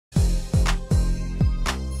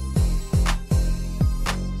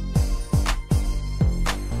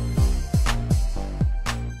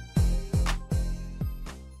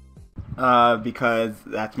Because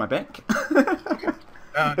that's my bank.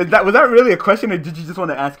 Was that really a question, or did you just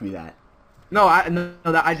want to ask me that? No,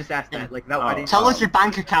 I just asked that. Like, that. I didn't Tell us your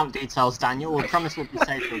bank account details, Daniel. We promise we'll be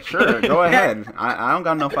safe. Sure, go ahead. I don't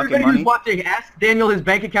got no fucking Everybody money. who's watching, ask Daniel his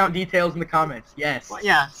bank account details in the comments. Yes. Well,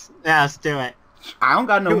 yes, do it. I don't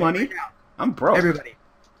got no Do it money. right now. I'm broke. Everybody.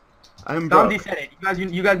 I'm broke. Stomdy said it.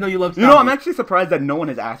 You guys know you love Stomdy. You know, I'm actually surprised that no one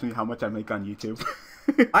has asked me how much I make on YouTube.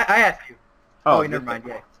 I asked you. Oh, never mind.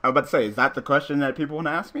 Yeah. I was about to say, is that the question that people want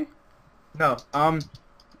to ask me? No.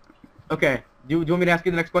 Okay. Do you want me to ask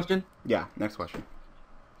you the next question? Yeah. Next question.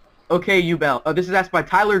 Okay, Yubel. This is asked by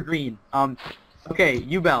Tyler Green. Okay,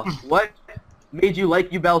 Yubel. What made you like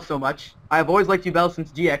Yubel so much? I have always liked Yubel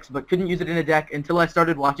since GX, but couldn't use it in a deck until I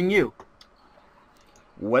started watching you.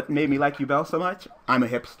 What made me like Yubel so much? I'm a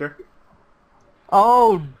hipster.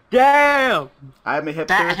 Oh damn! I'm a hipster.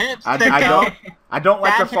 That hipster. I don't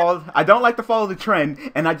like to follow the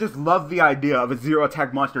trend, and I just love the idea of a zero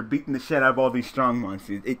attack monster beating the shit out of all these strong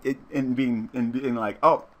monsters. And being like,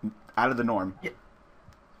 oh, out of the norm. Yeah.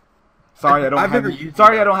 Sorry, I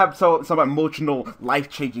don't have some emotional,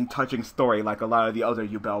 life-changing, touching story like a lot of the other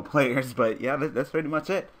Yubel players, but yeah, that's pretty much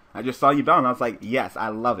it. I just saw Yubel and I was like, yes, I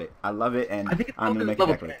love it, and I think it's I'm gonna make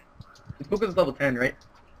level it happen. 10. It's because it's level 10, right?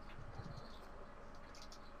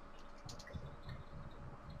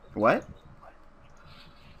 What?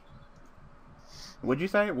 What'd you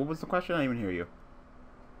say? What was the question? I didn't even hear you.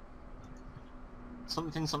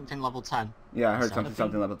 Something level 10. Yeah, I heard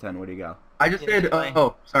something level 10. Where do you go? I just said,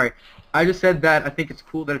 oh, sorry. I just said that I think it's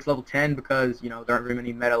cool that it's level 10 because, you know, there aren't very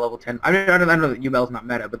many meta level 10. I mean, I know that Yubel's not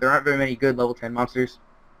meta, but there aren't very many good level 10 monsters.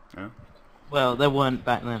 Oh. Well, there weren't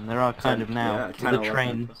back then. There are kind of now. Yeah, The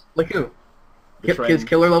train. Like who? Is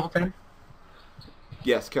Killer level 10?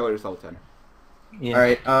 Yes, Killer is level 10. Yeah.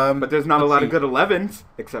 Alright, but there's not a lot of good 11s,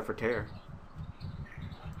 except for Tear.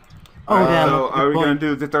 Oh, damn. So, are we going to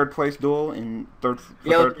do the third place duel in third place?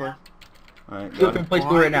 Alright, Do third place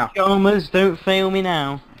duel right now. Gomers, don't fail me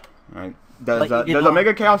now. Alright. Does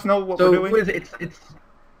Omega Chaos know what we're doing? So, who is it? It's...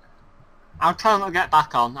 I'll try and get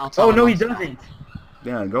back on. Oh, no, he doesn't.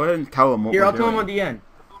 Yeah, go ahead and tell him what Here, we're I'll tell doing. him on the end.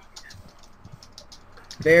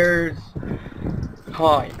 There's...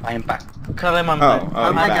 Hi, I am back. Tell him I'm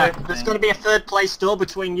Omega, there's going to be a third place duel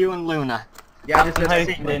between you and Luna. Yeah, this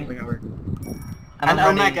is And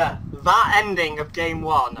Omega, that ending of game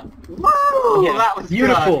 1. Woo! Yeah, that was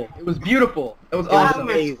beautiful. Good. It was beautiful. It was That awesome.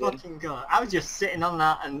 was fucking good. I was just sitting on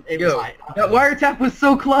that and it was like... That wiretap was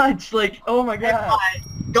so clutch. Like, oh my god. Like,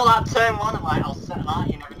 got that turn 1, I'm like, I'll set that,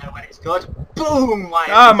 you never know when it's good. Boom! Like,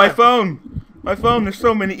 ah, my phone! My phone, there's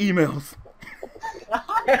so many emails.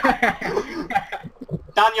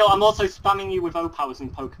 Daniel, I'm also spamming you with O-powers in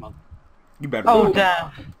Pokemon. You better. Oh,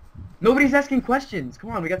 damn. Nobody's asking questions. Come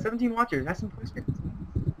on, we got 17 watchers. Ask some questions.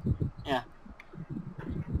 Yeah.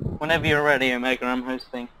 Whenever you're ready, Omega, I'm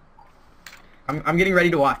hosting. I'm getting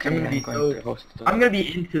ready to watch. I'm gonna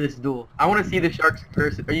be into this duel. I want to see the Sharks in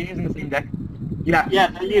person. Are you using the same deck? Yeah. Yeah,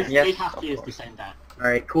 they have to use the same deck. All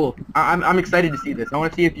right, cool. I'm excited to see this. I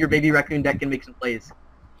want to see if your baby raccoon deck can make some plays.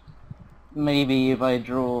 Maybe if I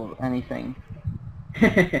draw anything.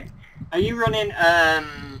 Are you running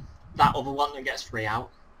that other one that gets 3 out?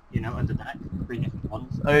 You know, under deck, 3 different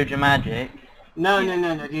ones. Oja Magic. No,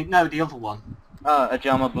 the other one.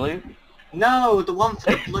 Ajama Blue. No, the one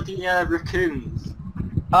for the bloody raccoons.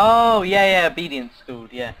 Oh, yeah, Obedience School,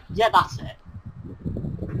 yeah. Yeah, that's it.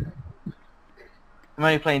 I'm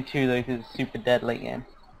only playing 2 though because it's super dead late game.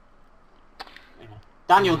 Yeah.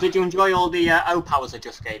 Daniel, did you enjoy all the O-powers I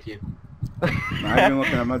just gave you? I've been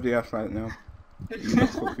looking at my DS right now.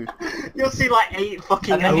 You'll see like 8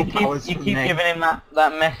 fucking And then O-powers you from keep me. giving him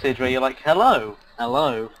that message where you're like, hello,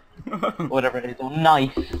 whatever it is, or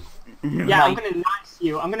nice. Yeah, Nice. I'm gonna nice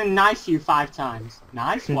you. I'm gonna nice you 5 times.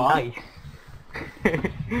 Nice one. Nice.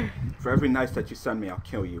 For every nice that you send me, I'll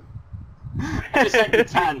kill you. I just sent you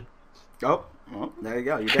 10. Oh, well, there you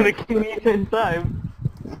go. You're Gonna dead. kill you in time.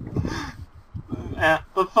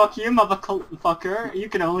 But fuck you, motherfucker. You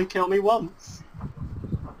can only kill me once.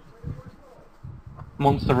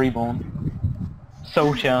 Monster Reborn.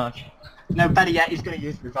 Soul Charge. No, better yet, he's gonna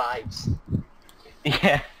use revives.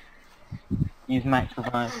 Yeah. Use Max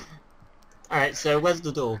Revive. Alright, so where's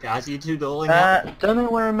the duel, guys? Are you 2 dueling now? Don't know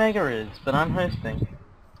where Omega is, but I'm hosting.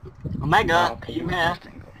 Omega, are you here?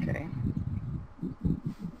 Okay.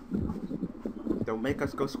 Don't make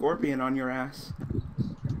us go Scorpion on your ass.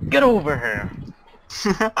 Get over here.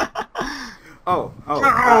 Before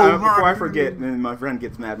I forget, and my friend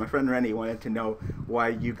gets mad, my friend Rennie wanted to know why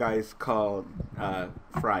you guys call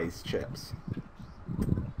fries chips.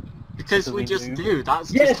 Because we just do.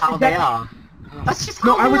 That's Yes, just how they exactly. are. That's just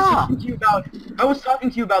No, how I they was are. talking to you about. I was talking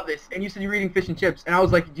to you about this, and you said you were eating fish and chips, and I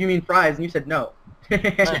was like, "Do you mean fries?" And you said no. No,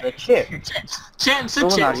 the chips. Chips Oh,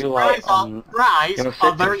 and no, chips. you're like, Fries you're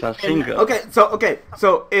are very sitting, thin. so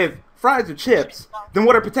So if fries are chips, then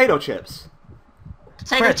what are potato chips?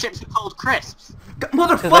 Potato Crisps. chips are called crisps.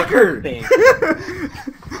 Motherfucker!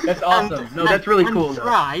 That's awesome. No, that's really cool.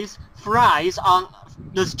 Though. Fries aren't.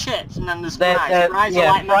 There's chips and then there's They're- fries. Fries yeah, are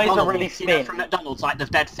like fries are McDonald's. really You know, thin. from McDonald's, like the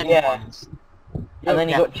dead thin Yeah. ones. And then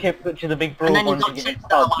you Yeah. got chips, which are the big broad And then you've ones. got you get chips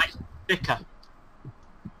that are tubs. like thicker.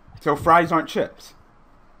 So fries aren't chips.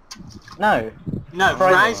 No. No,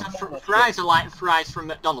 Fries fries are like fries from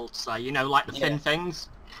McDonald's, so you know, like the thin Yeah. things.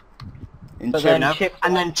 And But chips. You then know? chips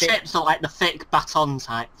And are then like chips are like the thick baton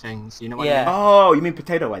type things. You know what Yeah. I mean? Oh, you mean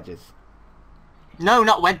potato wedges? No,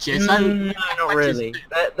 not wedges. No, No, not wedges. really.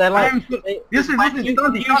 They're like... Listen, You still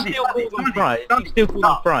call them fries. You still call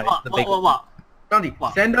them fries. The big ones. What? Gandhi,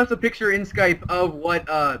 What? send us a picture in Skype of what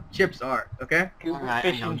chips are, okay? Google Alright,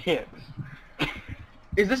 fish hang on. and chips.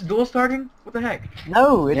 Is this duel starting? What the heck?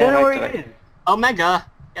 No, I don't know where it is. Omega,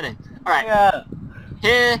 get in. Alright, Yeah.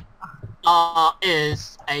 here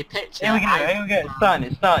is a picture Here we go.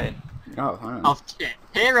 It's starting. Oh, I don't know. of chips.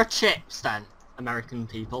 Here are chips then, American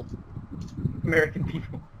people. American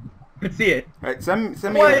people. Let's see it. Alright, send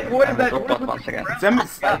me. What is that? Drop What off is once again. Send me.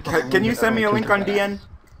 Can you send me a link on DN?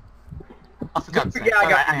 I forgot to say. Yeah, I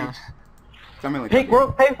got Alright, you. hang on. Send me a link. Pick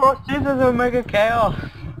rock, paper, scissors, Omega Chaos.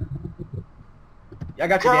 I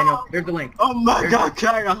got you, Daniel. There's the link. Omega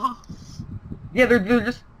chaos. Yeah, they're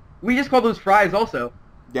just. We just call those fries also.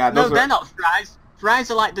 Yeah, No, those they're are. not fries. Fries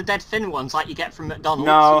are like the dead thin ones, like you get from McDonald's.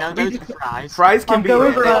 No. You know, those are fries. Fries can I'm be.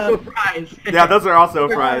 going Those for are also fries. Yeah, those are also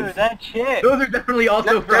No, fries. they're chips. Those are definitely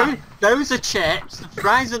also No, fries. those are chips. The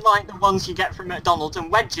fries are like the ones you get from McDonald's,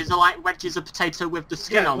 and wedges are like wedges of potato with the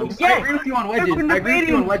skin on them. I agree with you on wedges. I agree with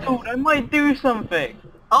you on wedges. I might do something.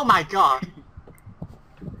 Oh my god.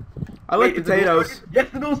 I like Wait, is the duel potatoes. started? Yes,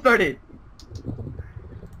 the duel started.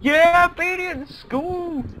 Yeah, beat it in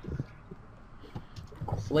school.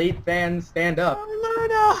 Slate fans, stand up. Oh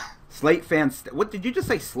no. Slate fans. What did you just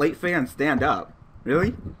say? Slate fans stand up.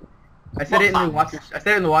 Really? I said What it in the fans? watchers. I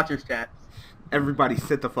said it in the watchers chat. Everybody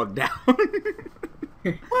sit the fuck down.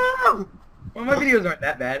 Woo! Well, my videos aren't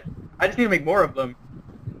that bad. I just need to make more of them.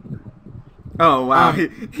 Oh wow,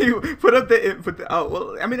 Um, he put up the oh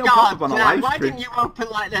well. I mean, it'll pop up God, on a damn, live why stream. didn't you open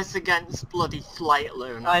like this against bloody Slate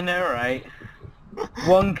Luna? I know, right?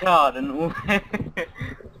 One card and all.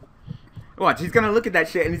 Watch, he's gonna look at that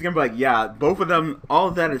shit and he's gonna be like, yeah, both of them, all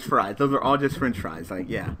of that is fries. Those are all just French fries. Like,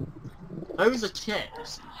 yeah. Those are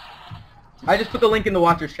chips. I just put the link in the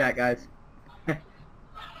watchers chat, guys.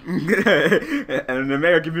 And the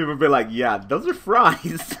American people will be like, yeah, those are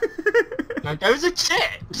fries. No, those are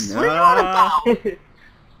chips. No. What are you on about?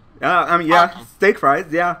 I mean, yeah, Okay. steak fries,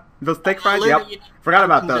 yeah. Those steak fries, Luna, yep. you- Forgot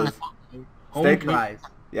about tokens in those. a- Home Steak. fries.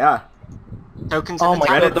 Yeah. Tokens Oh in my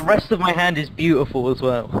attack. god, the rest of my hand is beautiful as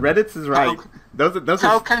well. Reddit's is right. Those are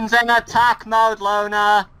Tokens in attack mode,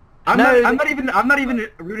 Lona. I'm No, not even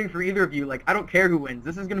rooting for either of you. Like, I don't care who wins.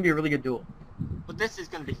 This is gonna be a really good duel. But this is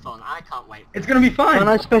gonna be fun. I can't wait. It's gonna be fun. Can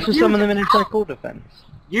I special summon them in attack or defense?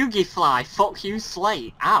 Yugi Fly, fuck you,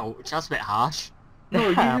 Slate. Ouch, that's a bit harsh.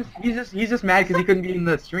 No, he's just mad because he couldn't be in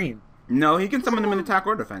the stream. No, he can summon them in attack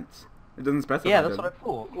or defense. It doesn't specify. Yeah, that's does what it? I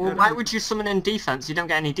thought. Well, why would you summon in defense? You don't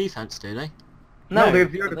get any defense, do they? No, they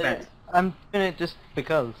have zero defense. I'm doing it just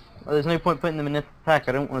because. There's no point putting them in attack.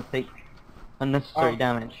 I don't want to take unnecessary Oh.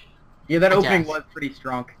 damage. Yeah, that I opening guess. was pretty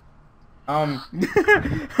strong. Damn,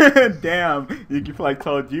 you can like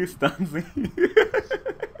told you, Stunzy.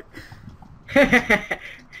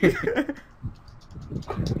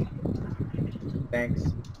 Thanks.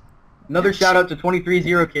 Another shout out to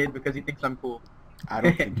 23-0 Kid because he thinks I'm cool. I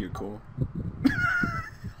don't think you're cool.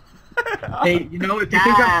 Hey, you know, if you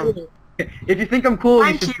think I'm cool, if you think I'm cool, you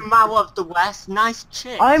Thank should. you, Mao of the West. Nice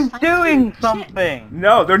chips. I'm Thank doing you. something!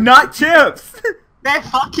 No, they're not chips. They're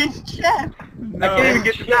fucking chips. I can't even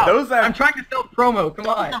get this out. Those are I'm trying to sell promo. Come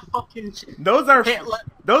on. They're fucking chips. those are Hitler.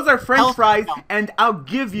 French Health- fries, and I'll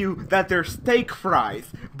give you that they're steak fries.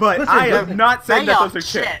 But Listen, I have listen. not said They that are those are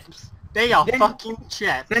chips. chips. They are Then- fucking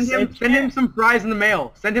chips. Send him some fries in the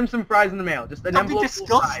mail. Send him some fries in the mail. Just an That'd be envelope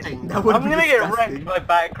full of fries. disgusting. That would I'm be gonna get disgusting. wrecked by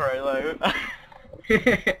back row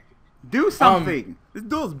though. Do something. This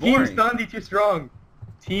duel's Team boring. Sandy too strong.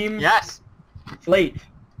 Team Yes. Slate.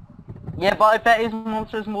 Yeah, but I bet his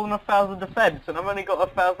monster has more than 1,000 defense, and I've only got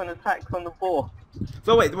 1,000 attacks on the board.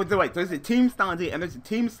 So wait. There's a Team Stanley and there's a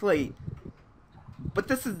Team Slate. But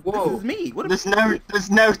this is me. What There's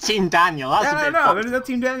no Team Daniel. That's a bit no. fucked. There's no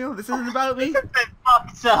Team Daniel. This isn't about me. That's a bit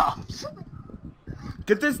fucked up.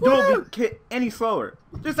 Could this duel be any slower?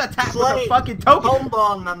 Just attack with a fucking token.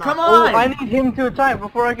 On, my man. Come on! Oh, I need him to attack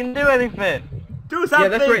before I can do anything. Do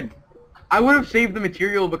something! Yeah, that's right. I would have saved the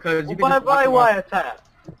material because you could just Bye-bye, wiretap.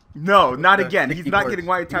 No, not again. He's 60 not boards. getting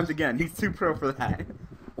wiretapped again. He's too pro for that.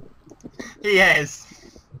 He is.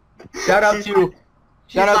 Shout out to...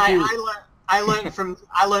 Shout out to... I learned from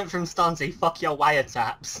Stanzi, fuck your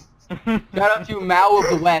wiretaps. Shout out to Mao of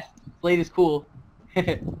the West. Blade is cool.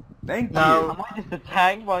 Thank No. you. I might just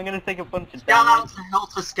attack, but I'm gonna take a bunch of Shout out damage. to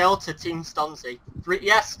Helter Skelter Team Stanzi.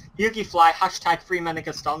 Yes, Yugi Fly, hashtag free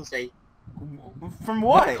Menega Stanzi. From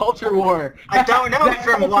what? Culture war. I don't know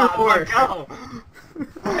from what, Culture but go.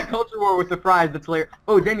 That culture war with the prize, that's hilarious.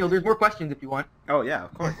 Oh, Daniel, there's more questions if you want. Oh yeah,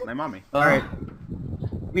 of course. My mommy. Alright.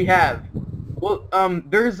 We have... Well,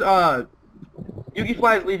 there's, Yugi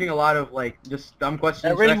Fly is leaving a lot of, like, just dumb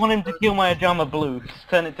questions. I really want him to kill my Ajama Blue. Just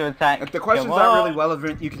turn it to attack. If the questions aren't really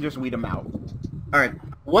relevant, you can just weed them out. Alright.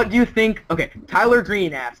 What do you think... Okay, Tyler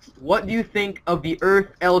Green asks, what do you think of the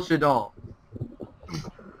Earth El Shaddai?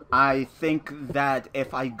 I think that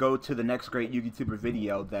if I go to the next great YouTuber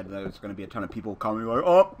video, that there's going to be a ton of people commenting like,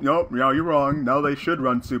 oh, no, you're wrong. Now they should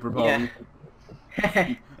run Super Poly.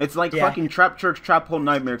 Yeah. It's like fucking Trap Church, Trap Hole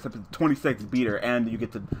Nightmare, except it's 26 beater, and you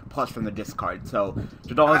get the plus from the discard. So,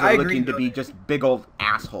 Jadals are looking to be just big old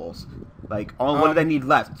assholes. Like, what do they need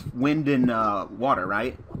left? Wind and water,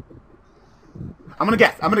 right? I'm gonna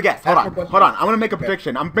guess. Hold on. I'm gonna make a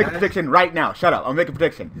prediction. I'm gonna make a prediction right now. Shut up. I'm gonna make a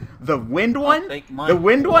prediction. The wind one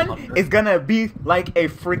is gonna be like a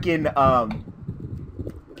freaking,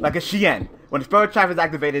 like a Shien. When the Spell Trap is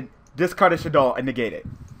activated, discard a Shadow and negate it.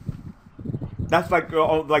 That's like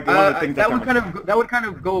one of the things that would kind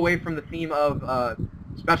of go away from the theme of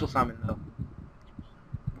special summon though.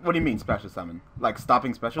 What do you mean special summon? Like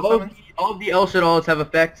stopping special summons? All of the El Shaddais have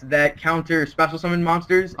effects that counter special summon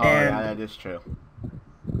monsters. Oh and yeah, that is true.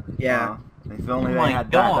 Yeah. If only they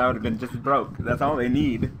had that would have been just broke. That's all they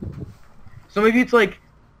need. So maybe it's like,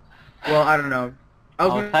 well, I don't know.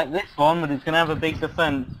 I'll attack this one, but it's gonna have a big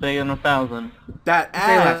defense, bigger than 1,000. That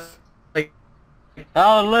ass.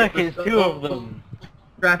 Oh look, it's two of them.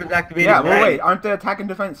 Trap is activated. Yeah, well wait, aren't the attack and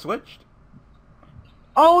defense switched?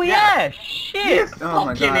 Oh yeah, shit! Oh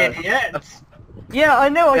my god. Idiot. Yeah, I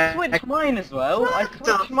know, I switched mine as well. I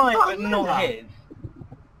switched mine, but not his.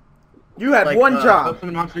 You had one job.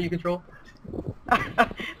 Summon monster you control. I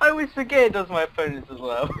always forget it does my opponents as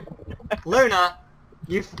well. Luna,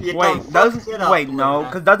 you wait, no,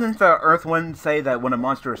 because doesn't the Earth one say that when a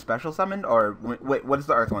monster is special summoned, or wait, what does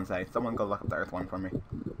the Earth one say? Someone go look up the Earth one for me.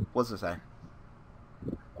 What's it say?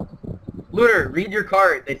 Lunar, read your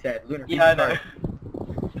card. They said. Lunar, read your card.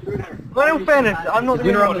 But in fairness, I'm not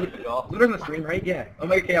doing Lunar's on the stream, right? Yeah.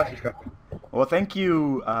 Omega Chaos Destruction. Well, thank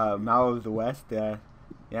you, Mao of the West. Yeah,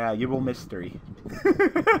 Yubel Mystery.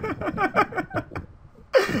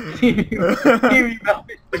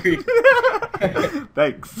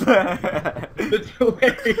 Thanks. That's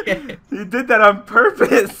hilarious. You did that on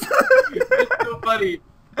purpose. It's so funny.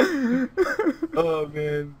 Oh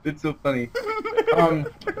man, it's so funny.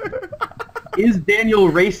 Is Daniel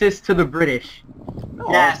racist to the British?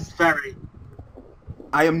 Yes, very.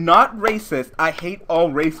 I am not racist. I hate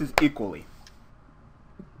all races equally.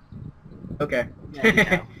 Okay.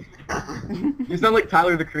 Yeah, You sound like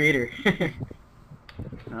Tyler the Creator.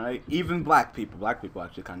 Alright, even black people. Black people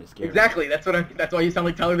actually kind of scary. Exactly. That's why you sound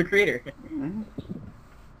like Tyler the Creator.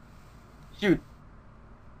 Shoot.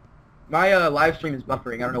 My live stream is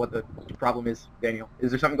buffering. I don't know what the problem is, Daniel.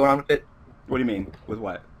 Is there something going on with it? What do you mean? With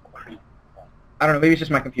what? I don't know. Maybe it's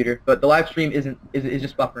just my computer. But the live stream is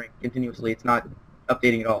just buffering continuously. It's not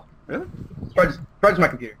updating at all. Really? It's probably my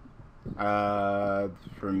computer.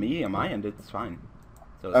 For me, on my end, it's fine.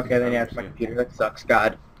 So Okay, then yeah, it's my computer. That sucks.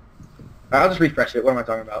 God. I'll just refresh it. What am I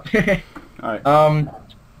talking about? Alright.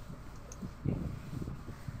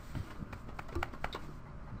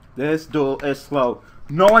 This duel is slow.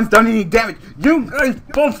 No one's done any damage. You guys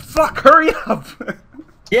both suck. Hurry up.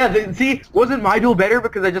 Yeah, see, wasn't my duel better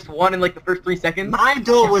because I just won in like the first 3 seconds? My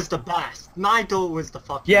duel was the best. My duel was the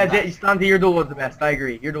fucking best. Stanzi, your duel was the best. I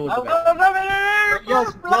agree. Your duel was the best. Yours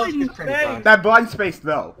was pretty good. That blind space,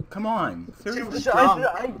 though. Come on. Seriously.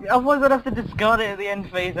 Otherwise I'd have to discard it at the end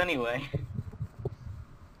phase anyway.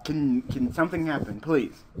 Can something happen,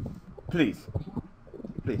 please? Please.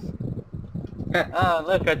 Please.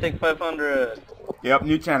 Look, I take 500. Yep,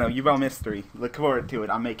 new channel, Yubel Mystery. Look forward to it.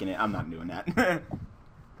 I'm making it. I'm not doing that.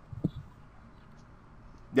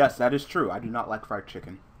 Yes, that is true. I do not like fried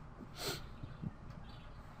chicken.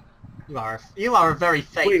 You are a very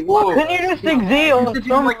fake. Wait, whoa. Can you just exit or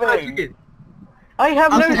something? I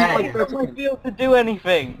have no time to be able to do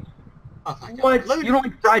anything. Oh my God. What? Look- You don't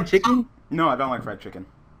like fried chicken? No, I don't like fried chicken.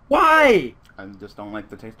 Why? I just don't like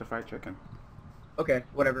the taste of fried chicken. Okay,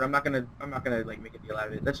 whatever. I'm not gonna like make a deal out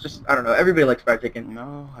of it. That's just I don't know. Everybody likes fried chicken.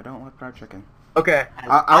 No, I don't like fried chicken. Okay.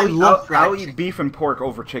 I'll eat beef and pork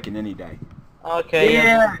over chicken any day. Okay.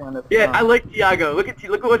 Yeah. Kind of Yeah, I like Tiago. Look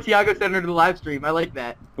at what Tiago said under the live stream. I like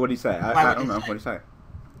that. What do you say? Why I would don't you know. say? What do you say?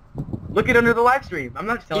 Look at under the live stream. I'm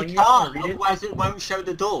not telling You you. I'm can't, gonna read it. otherwise it won't show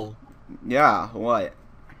the door. Yeah, what?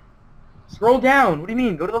 Scroll down. What do you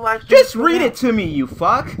mean? Go to the live stream. Just read it to me, you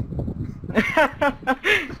fuck!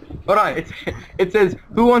 Hold on. It says,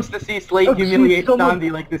 who wants to see Slate humiliate Sandy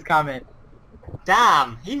like this comment?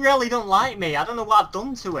 Damn, he really don't like me. I don't know what I've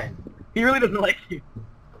done to him. He really doesn't like you.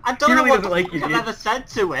 I don't He know really what doesn't the like fuck you, I've dude. ever said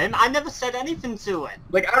to him. I never said anything to him.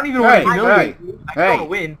 Like, I don't even want to Hey, humiliate hey, you. I hey. don't want to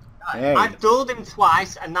win. Hey, I've dueled him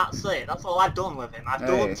twice, and that's it. That's all I've done with him. I've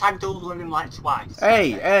Hey. tag dueled with him like twice.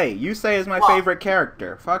 hey, you say is my What? favorite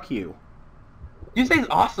character. Fuck you. You say he's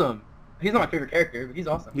awesome. He's not my favorite character, but he's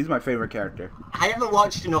awesome. He's my favorite character. I haven't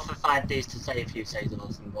watched enough of 5 days to say if you say he's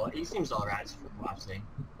awesome, but he seems alright from what I've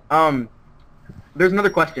seen. There's another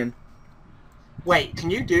question. Wait,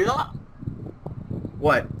 can you do that?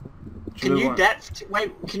 What? Can you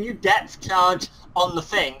depth charge on the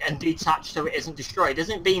thing and detach so it isn't destroyed?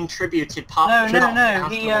 Isn't being tributed part No, of no, it no. has to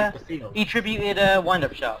leave the field? He tributed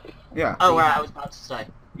Wind-Up Shark. Yeah. Oh right, I was about to say.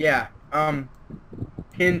 Yeah.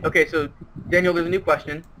 Okay, so Daniel, there's a new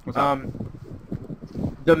question. What's up?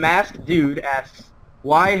 The masked dude asks,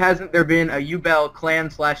 why hasn't there been a Yubel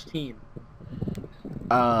clan/team?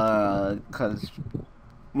 Cause,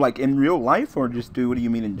 like in real life, or just what do you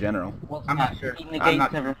mean in general? What's I'm that? not sure. He I'm negates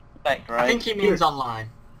not- every effect, I right? think he means online.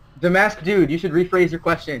 The masked dude, you should rephrase your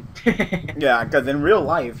question. Yeah, because in real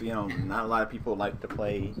life, not a lot of people like to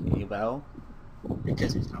play Yubel.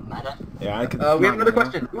 Because it's not meta. Yeah, We have another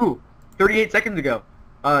question. Ooh, 38 seconds ago.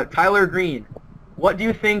 Tyler Green, what do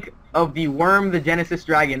you think of the Worm the Genesis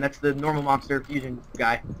Dragon? That's the normal monster fusion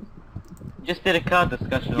guy. Just did a card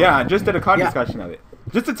discussion. Yeah, I just did a card Yeah. discussion of it.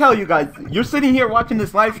 Just to tell you guys, you're sitting here watching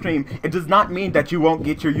this live stream, it does not mean that you won't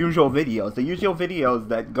get your usual videos. The usual videos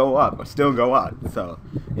that go up still go up. So,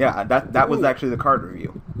 yeah, that was actually the card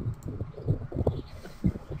review.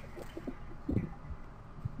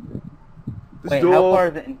 This Wait, how duel far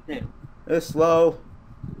is it into? is slow.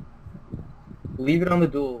 Leave it on the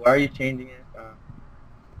duel. Why are you changing it?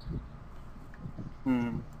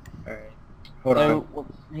 Alright. Hold on. So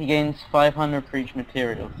he gains 500 for each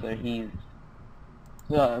material, so he's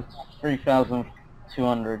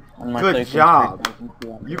 3,200. And my Good total is job.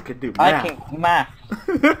 3,200. You could do I math. can math.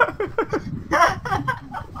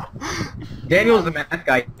 Daniel's the math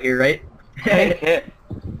guy here, right? Take it.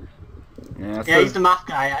 Yeah, Yeah, he's the math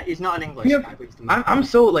guy. He's not an English Yeah, guy, but he's the math I'm guy.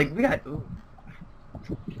 so, like, we got... Ooh.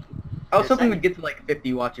 I was Yes, hoping I- we'd get to, like,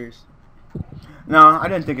 50 watchers. No, I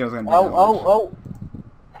didn't think it was gonna be that much. Oh.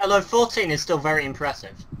 Although 14 is still very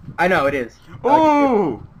impressive. I know, it is.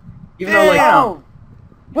 Ooh! Even though, like, Damn!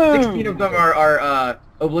 Boom! 16 of them are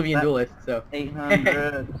Oblivion duelists, so...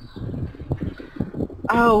 800.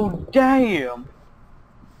 Oh, damn.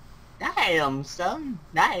 Damn, son.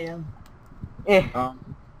 Damn. Eh.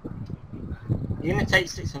 You're gonna take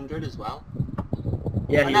 600 as well.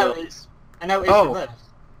 Yeah, I he know will. it's reversed.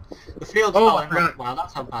 The field Oh, spell I in forgot. Wow,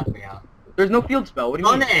 that's how bad we are. There's no field spell, what do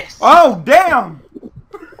you mean? Honest! Oh, damn!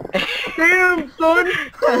 Damn, son!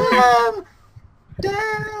 Damn!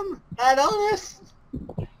 Damn! And honest!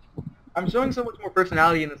 I'm showing so much more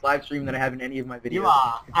personality in this live stream than I have in any of my videos. You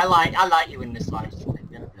are. I like you in this live stream.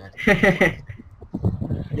 You're good.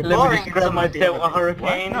 You're Let me boring just in grab some my of the Delta other videos.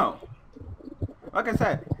 Hurricane. No. Like I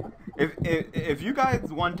said, if you guys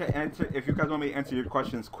want to answer, if you guys want me to answer your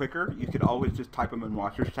questions quicker, you could always just type them in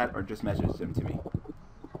Watcher's chat or just message them to me.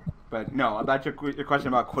 But no, about your question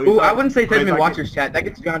about Quasar. Ooh, I wouldn't say type in Quasar- Watcher's chat. That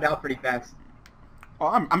gets drowned out pretty fast. Oh,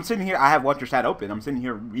 I'm sitting here. I have Watcher's chat open. I'm sitting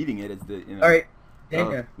here reading it. As the All right. so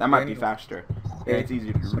Daniel. that might be Daniel. faster. Okay. It's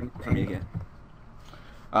easier to read for me again.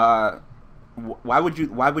 Why would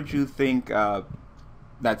you think that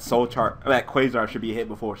Quasar should be hit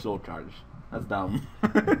before Soul Charge? That's dumb.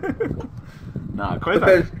 Nah, Because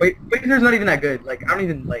Quasar. Quasar's not even that good. Like, I don't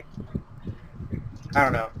even, like... I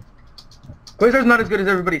don't know. Quasar's not as good as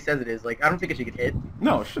everybody says it is. Like, I don't think it should get hit.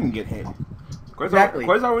 No, it shouldn't get hit. Quasar, Exactly.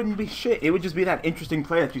 Quasar wouldn't be shit. It would just be that interesting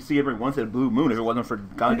play that you see every once in a blue moon if it wasn't for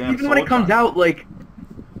goddamn Even when it Soul comes Charge. out, like...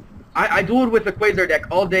 I dueled with the Quasar deck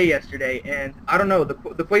all day yesterday, and I don't know, the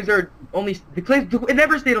Quasar only... It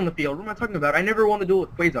never stayed on the field. What am I talking about? I never won the duel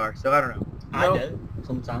with Quasar, so I don't know. I Nope. do,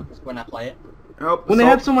 sometimes, when I play it. Nope, When they Soul-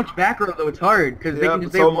 have so much back row, though, it's hard, because they Yep, can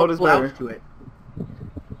just Soul have mode is multiple better. outs to it.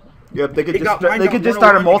 Yep, they could They got just lined up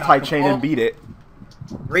start a 101, they got multi-chain them all. and beat it.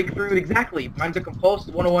 Breakthrough, exactly. Mine's a compulsed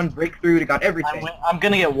 101 breakthrough. It got everything. I'm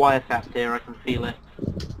gonna get wiretapped here. I can feel it.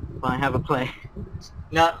 But I have a play.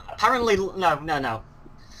 No, apparently, no.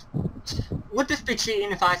 Would this be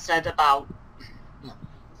cheating if I said about... No.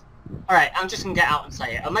 Alright, I'm just gonna get out and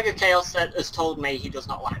say it. Omega Chaos has told me he does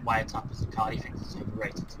not like Wiretap as a card. He thinks it's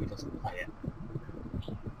overrated, so he doesn't play it.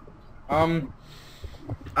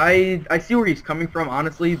 I see where he's coming from,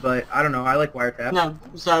 honestly, but I don't know. I like Wiretap. No,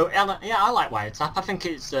 so, yeah, I like Wiretap. I think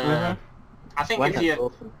it's, I think if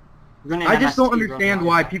you're running I just MST, don't understand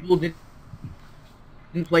why people didn't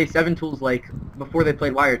play 7 tools, like, before they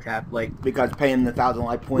played Wiretap, like... Because paying the 1,000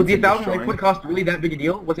 life points... Was the 1,000 life point cost really that big a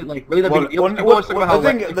deal? Was it, like, really that big a deal?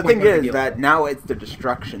 The thing is that now it's the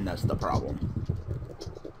destruction that's the problem.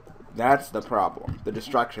 That's the problem. The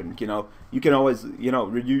destruction, you know. You can always, you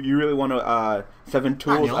know, you really want to, 7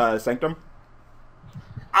 tools, Sanctum?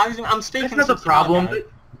 I'm speaking That's not the problem.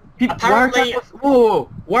 Apparently...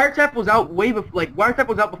 Wiretap was out way before, like, Wiretap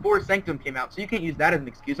was out before Sanctum came out, so you can't use that as an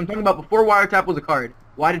excuse. I'm talking about before Wiretap was a card.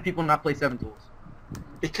 Why did people not play 7 tools?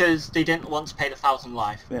 Because they didn't want to pay the 1,000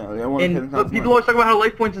 life. Yeah, they want to pay the 1,000 but people always talk about how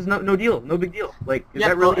life points is no deal, no big deal. Like, is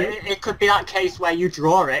that really it could be that case where you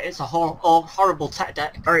draw it, it's a horrible tech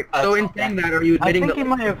deck. Alright, so in saying that, are you admitting that... I think he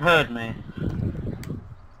might have heard me.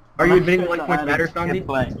 Are you admitting that life points matter, Sandy?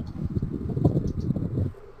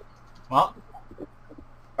 What?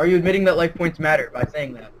 Are you admitting that life points matter by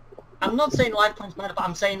saying that? I'm not saying life points matter, but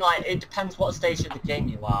I'm saying, like, it depends what stage of the game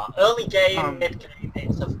you are. Early game, mid game,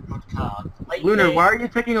 it's a good card. Late Lunar, game, why are you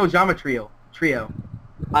taking Ojama Trio?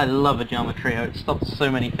 I love a Ojama Trio. It stops so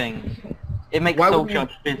many things. It makes Soul Charge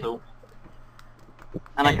fizzle.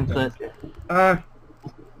 And I can search it. I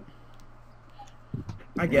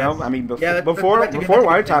guess. You know, I mean, before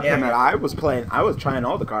Wiretap came out, I was trying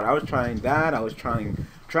all the cards. I was trying that, I was trying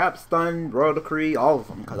Trap, Stun, Royal Decree, all of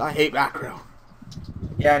them, because I hate back row.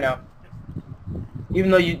 Yeah, I know. Even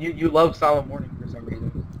though you love Solemn Warning for some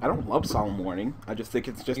reason. I don't love Solemn Warning. I just think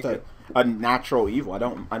it's just a natural evil. I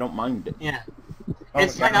don't mind it. Yeah.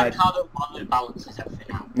 It's like that card of one that balances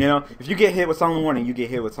everything out. You know, if you get hit with Solemn Warning, you get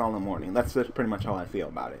hit with Solemn Warning. That's pretty much how I feel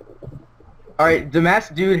about it. Alright, the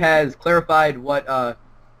masked dude has clarified what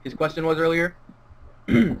his question was earlier.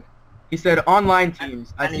 He said, online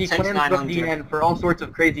teams. I see clans from DN for all sorts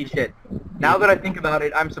of crazy shit. Now that I think about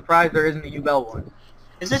it, I'm surprised there isn't a Yubel one.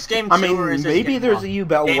 Is this game 2 or is this maybe game there's 1? a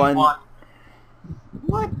Yubel one.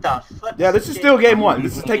 What the fuck? Yeah, this is still game 1.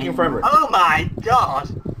 This is taking forever. Oh my god!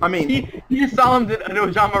 I mean... He just solemned an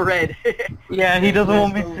Ojama Red. Yeah, he doesn't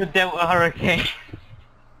want me to deal with a hurricane.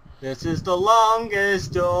 This is the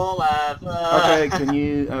longest duel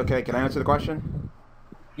ever. Okay, can I answer the question?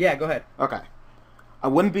 Yeah, go ahead. Okay. I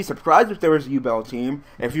wouldn't be surprised if there was a Yubel team.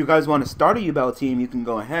 If you guys want to start a Yubel team, you can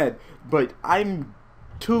go ahead. But I'm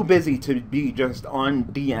too busy to be just on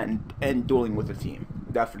DN and dueling with a team.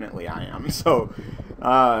 Definitely I am. So,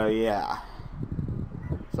 yeah.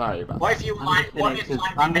 Sorry about that. What if you like? What if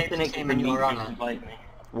like they made a team in your honor?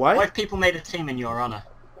 What? What if people made a team in your honor?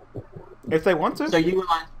 If they want to.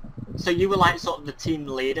 So you were like sort of the team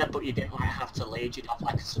leader, but you didn't like have to lead. You'd have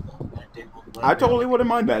like a support that did all the work. I totally wouldn't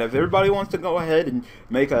mind that. If everybody wants to go ahead and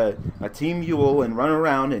make a team Yule and run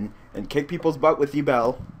around and kick people's butt with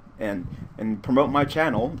Yubel and promote my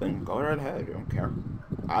channel, then go right ahead. I don't care.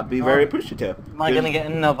 I'd be very appreciative. Am I gonna get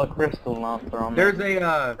another crystal master on? There's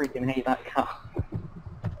I freaking hate that card.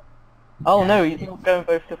 Oh no, he's not going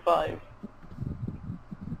both to 5.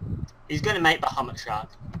 He's gonna make Bahamut Shark.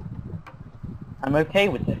 I'm okay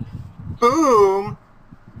with this. Boom!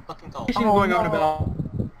 Fucking cold. Going on about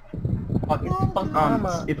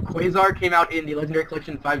if Quasar came out in the Legendary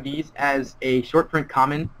Collection 5Ds as a short print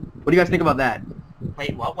common, what do you guys think about that?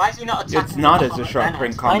 Wait, what? Why is he not attacking? It's not as a short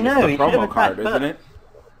print common. I know, it's a promo card, isn't it?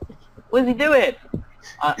 What does he do it?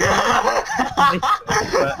 What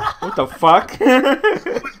the fuck? What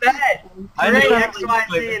was that?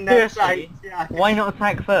 Why not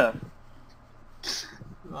attack first?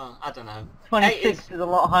 Well, I don't know. 26 is a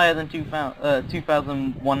lot higher than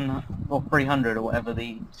 2001 or 300 or whatever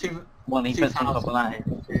the one he puts on top of that is.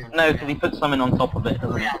 No, because he puts something on top of it,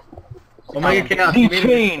 doesn't he? Omega Chaos.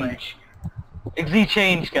 Z-Change!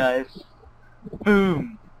 Z-Change, guys.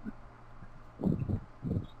 Boom!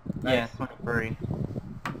 Nice. Yeah, 23.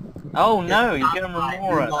 Oh no, he's getting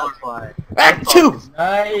Remora, that's why. Act 2!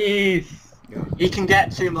 Nice! He can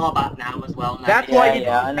get 2 more back now as well. That's why he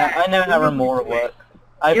I know how Remora works.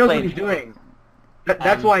 He knows what he's doing.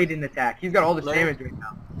 That's why he didn't attack. He's got all this damage right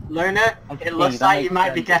now. Luna, it looks like you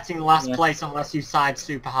might be getting last place unless you side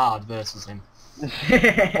super hard versus him.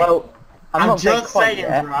 Well, I'm not just dead quite saying,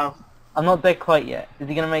 yet. bro. I'm not dead quite yet. Is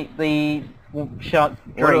he gonna make the Shark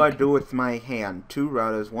Drake. What do I do with my hand? 2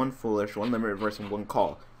 routers, 1 foolish, 1 limit reverse, and 1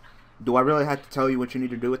 call. Do I really have to tell you what you need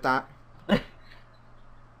to do with that?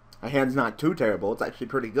 My hand's not too terrible. It's actually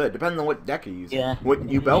pretty good, depending on what deck you're using. Yeah. What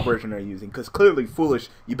Yubel version are you using? Because clearly, foolish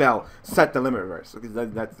Yubel set the limit reverse. Because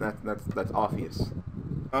that's obvious.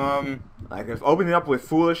 Like if opening up with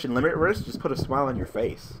foolish and limit reverse, just put a smile on your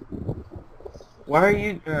face. Why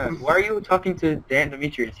are you talking to Dan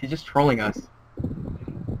Demetrius? He's just trolling us.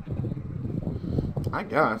 I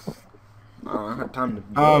guess. I don't have time to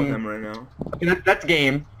deal with him right now. Okay, that's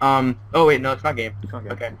game. Oh wait, no, it's not game.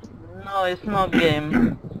 Okay. No, it's not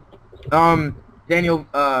game. Daniel,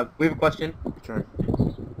 we have a question. Sure.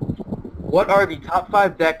 What are the top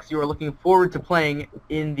 5 decks you are looking forward to playing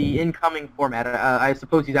in the incoming format? I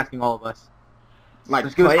suppose he's asking all of us. Like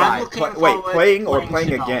Let's give us playing? 5. Playing or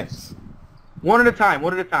playing against? One at a time.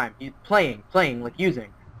 He's playing, like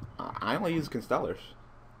using. I only use Constellars.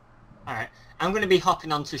 Alright. I'm going to be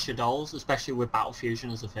hopping onto Shadows, especially with Battle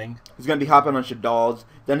Fusion as a thing. He's going to be hopping on Shaddolls,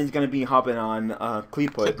 then he's going to be hopping on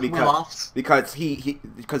Kleeput because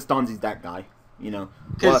Donzi's that guy, you know.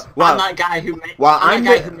 Because I'm that guy who makes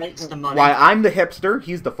the money. While I'm the hipster,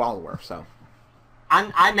 he's the follower, so.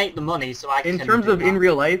 I make the money, so I can. In terms of in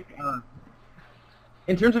real life,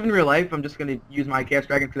 I'm just going to use my Chaos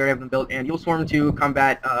Dragon because I have them built, and you'll swarm to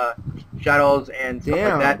combat Shadows and stuff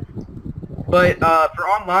like that. But for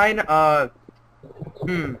online,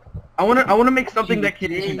 I wanna make something that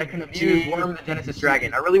can abuse Worm the Genesis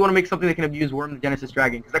Dragon. I really want to make something that can abuse Worm the Genesis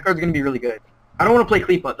Dragon because that card's gonna be really good. I don't want to play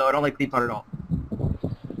Kleeput though. I don't like Kleeput at all.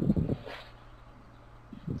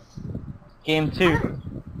 Game 2.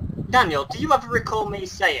 Daniel, do you ever recall me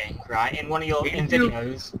saying, right, in one of your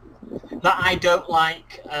videos, that I don't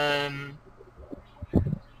like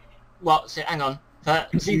what's it? Hang on.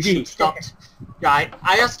 You should stop. Right,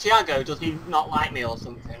 I asked Tiago, does he not like me or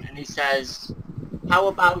something, and he says, how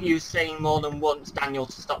about you saying more than once, Daniel,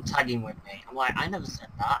 to stop tagging with me? I'm like, I never said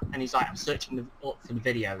that, and he's like, I'm searching up for the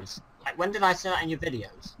videos. Like, when did I say that in your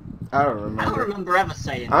videos? I don't remember. I don't remember ever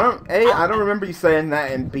saying that. I don't remember you saying that,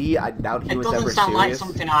 and B, I doubt he was ever serious. It doesn't sound like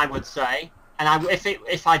something I would say, and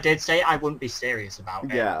if I did say it, I wouldn't be serious about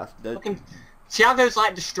it. Yeah. Tiago's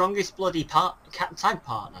like the strongest bloody tag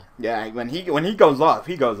partner. Yeah, when he goes off,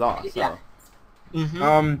 he goes off. So. Yeah.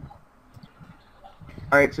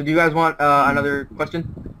 Alright, so do you guys want another question?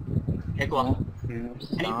 Yeah, go on.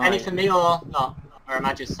 Any for me or not? Or am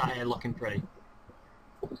I just sat here looking pretty?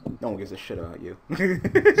 No one gives a shit about you.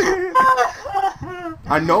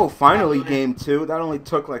 I know, finally game 2. That only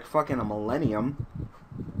took like fucking a millennium.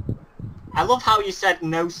 I love how you said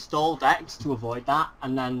no stall decks to avoid that,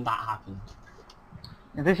 and then that happened.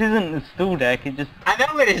 This isn't a stall deck, it just... I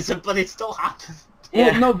know it isn't, but it still happened.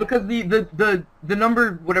 Yeah, no, because the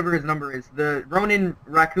number, whatever his number is, the Ronin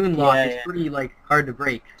Raccoon lock is pretty, like, hard to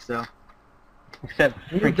break, so... Except...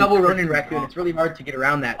 When you double Ronin Raccoon, it's really hard to get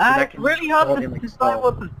around that, so that can really hard to decide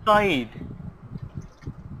what to side.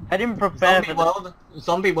 I didn't prepare for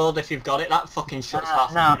Zombie World, if you've got it, that fucking shuts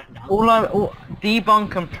half down.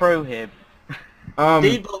 Debunk and Prohib.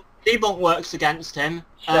 Debunk works against him.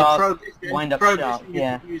 Wind up Shark,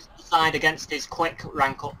 yeah. Use the side against his quick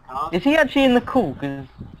rank up card. Is he actually in the call? Cause...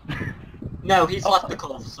 No, he's left the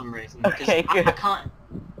call for some reason. Okay, good. I can't...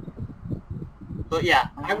 But yeah,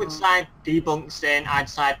 I would side Debunk's in, I'd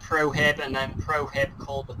side Prohib, and then Prohib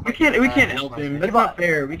called the quick... We can't help him. That's not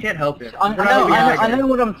fair. We can't help him.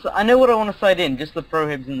 I know what I want to side in, just the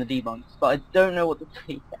Prohibs and the Debunks, but I don't know what to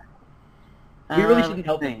take. We really shouldn't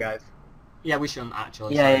help him, guys. Yeah, we shouldn't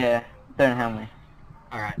actually. Yeah. Don't help me.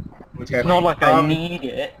 Alright. It's not like I need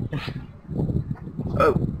it.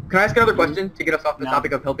 Oh, can I ask another question to get us off the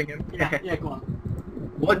topic of helping him? Yeah, go on.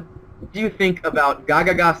 What do you think about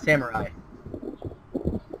Gagaga Samurai?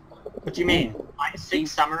 What do you mean? Like 6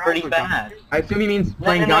 samurai? Pretty bad. I assume he means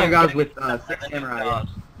playing Gagagas with 6 samurai.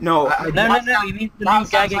 No, he means the new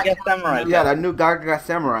Gagaga Samurai. Yeah, that new Gagaga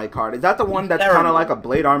Samurai card. Is that the one that's kind of like a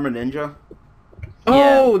Blade Armor Ninja?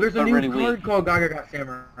 Oh, there's a new card called Gagaga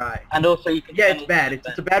Samurai. And also you can... Yeah, it's bad.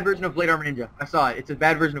 It's a bad version of Blade Armor Ninja. I saw it. It's a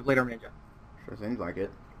bad version of Blade Armor Ninja. Sure seems like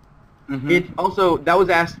it. It also, that was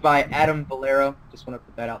asked by Adam Valero. Just want to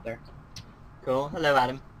put that out there. Cool. Hello,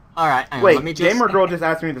 Adam. Alright, wait, let me just... Gamer Girl just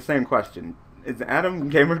asked me the same question. Is Adam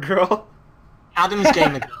Gamer Girl? Adam's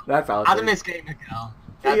Gamer Girl. That's awesome. Adam is Gamer Girl.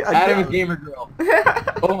 Adam is Gamer Girl.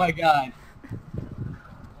 Oh my god.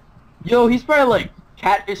 Yo, he's probably like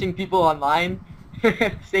catfishing people online.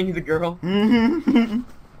 Saying he's a girl.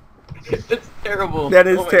 That's terrible. That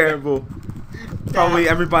is terrible. Probably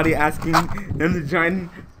everybody asking them to join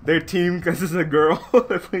their team because it's a girl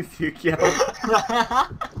that plays Yu-Gi-Oh.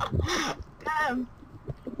 Damn.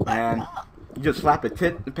 Man, You just slap a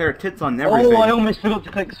pair of tits on everything. Oh, I almost forgot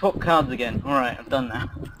to click swap cards again. Alright, I've done that.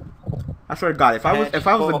 I swear to God, if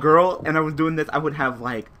I was a girl and I was doing this, I would have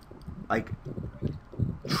like,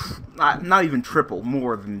 not even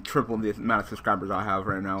more than triple the amount of subscribers I have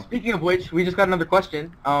right now. Speaking of which, we just got another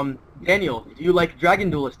question. Daniel, do you like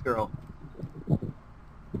Dragon Duelist Girl?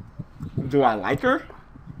 Do I like her?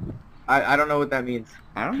 I don't know what that means.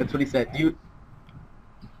 I don't. That's what he said. Do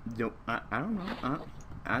you? I don't know.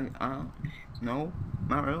 No,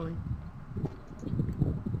 not really.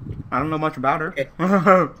 I don't know much about her.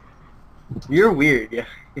 Okay. You're weird, yeah.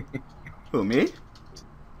 Who, me?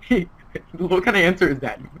 What kind of answer is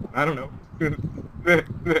that? I don't know.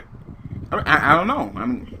 I don't know. I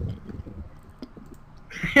mean...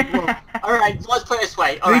 Well, alright, let's put it this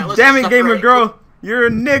way. Damn it, gamer girl! You're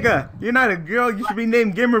a nigga! You're not a girl, you should be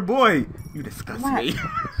named Gamer Boy! You disgust me.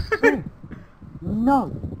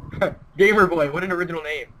 No. Gamer Boy, what an original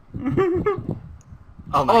name.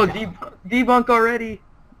 Oh, debunk already.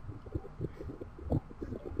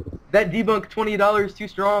 That debunk $20 too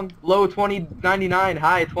strong. Low $20.99,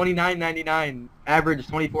 high $29.99, average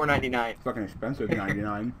 $24.99. Fucking expensive,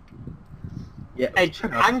 $99. Yeah. Hey,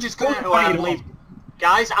 I'm just gonna leave.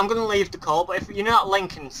 Guys, I'm gonna leave the call. But if you know that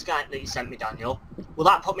link in Skype that you sent me, Daniel, will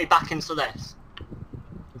that put me back into this?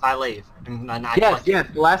 If I leave and I yes. The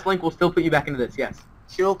last link will still put you back into this. Yes.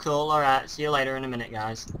 Cool. Alright. See you later in a minute,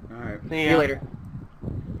 guys. Alright. See you later.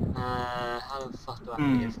 How the fuck do I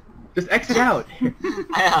leave? Just exit out.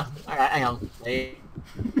 I am. Alright, hang on.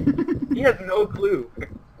 He has no clue.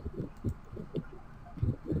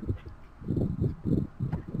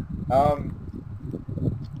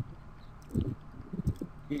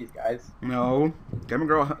 Jeez, guys. No. Gamer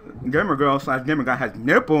girl / gamer guy has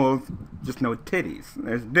nipples, just no titties.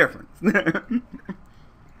 There's a difference.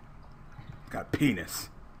 Got a penis.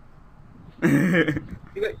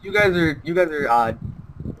 You guys are odd.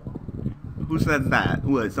 Who says that?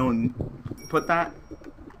 What, someone put that?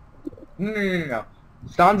 No.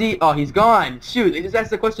 Stanzi, oh, he's gone. Shoot, they just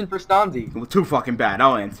asked a question for Stanzi. Well, too fucking bad.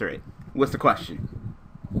 I'll answer it. What's the question?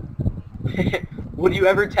 Would you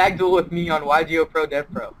ever tag duel with me on YGO Pro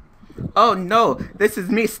Dev Pro? Oh no, this is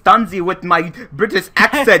me, Stanzi, with my British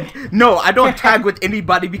accent. No, I don't tag with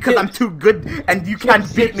anybody because I'm too good and you can't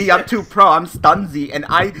beat me. I'm too pro. I'm Stanzi and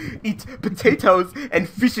I eat potatoes and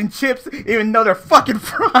fish and chips even though they're fucking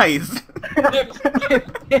fries.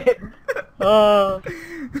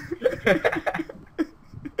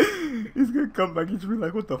 He's gonna come back, he's gonna be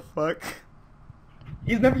like, what the fuck?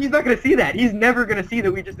 He's not gonna see that. He's never gonna see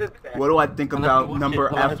that we just did that. What do I think about number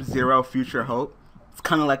F0 Future Hope? It's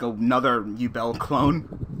kind of like another Yubel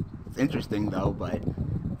clone. It's interesting though, but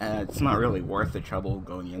it's not really worth the trouble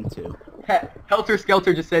going into. Helter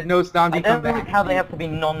Skelter just said no, Stanzi, I come don't like back. how they have to be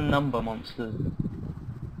non-number monsters.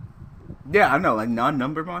 Yeah, I know, like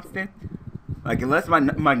non-number monster. Like unless my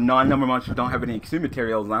non-number monsters don't have any extreme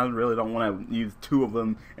materials, I really don't want to use 2 of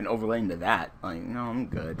them and overlay into that. Like, no, I'm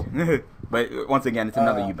good. But once again, it's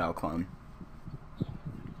another Yubel clone.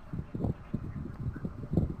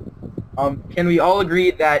 Can we all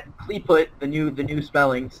agree that Kleeput, the new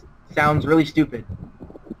spellings, sounds really stupid?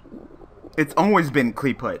 It's always been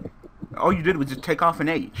Kleeput. All you did was just take off an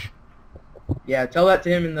H. Yeah, tell that to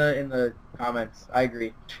him in the comments. I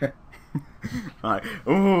agree. Alright.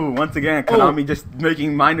 Ooh, once again, Konami just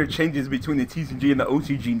making minor changes between the TCG and the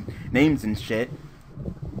OCG names and shit.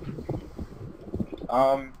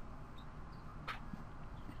 Are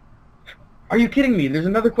you kidding me? There's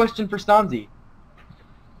another question for Stanzi.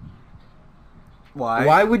 Why?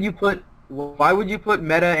 Why would you put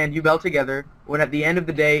Meta and Yubel together when at the end of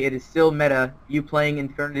the day it is still Meta, you playing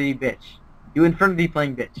Infernity bitch? You Infernity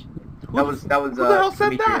playing bitch. Who the hell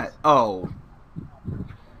said that? Oh.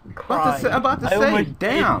 About to say,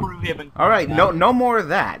 damn. Alright, no more of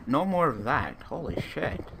that. No more of that. Holy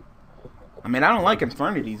shit. I mean, I don't like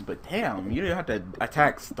Infernities, but damn, you don't have to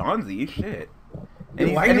attack Stanzi, shit. And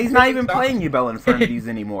he's not even playing Yubel Infernities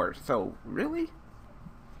anymore, so, really?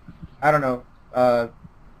 I don't know. I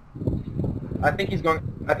think Demetrius is going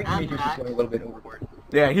a little bit overboard.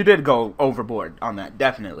 Yeah, he did go overboard on that,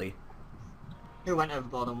 definitely. Who went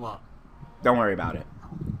overboard on what? Don't worry about it.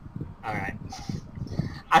 Alright.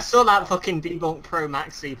 I saw that fucking Debunk Pro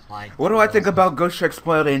Maxi play. What do I think about Ghost Trick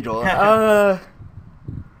Spoiled Angel? I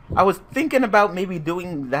was thinking about maybe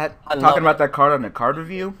doing that, talking about that card on the card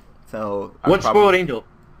review. So what's Spoiled Angel?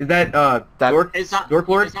 Is that Dork? Is that Dork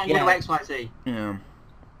Lord? Is that XYZ? Yeah.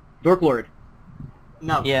 Dork Lord.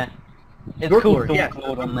 No. Yeah. It's Dork called Lord, Dork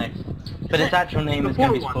Lord on this, but its actual name is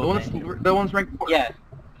going to be Spoiled Angel. The one's ranked 4. Yeah,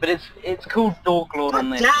 but it's called Dork Lord on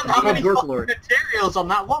this. Damn, how many Dork Lord materials on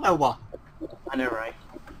that 101? I know, right?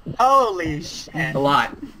 Holy shit. A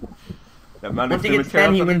lot. The amount Once of he gets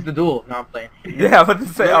 10, he wins the duel. No, I'm playing. Yeah, what to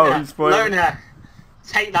say? Luna, Oh, spoiler. Luna,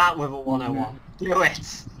 take that with a 101. Do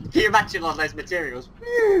it. Can you imagine all those materials?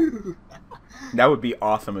 That would be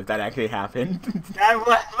awesome if that actually happened. That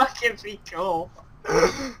would fucking be cool.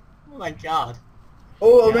 Oh my god.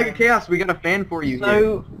 Oh, Omega Chaos, we got a fan for you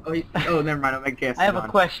So, here. Oh, never mind, Omega Chaos. I have a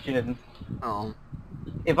question. Oh.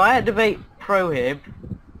 If I activate Prohib,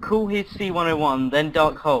 cool his C101, then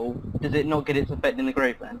Dark Hole, does it not get its effect in the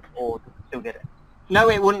grave then? Or does it still get it? No,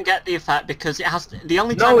 it wouldn't get the effect because it has to, the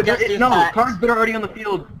only time No, it gets the no, effect... cards that are already on the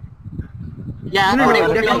field. Yeah, No, but no, it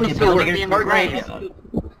wouldn't be on the no, field, no, it'd be in the card grave. grave.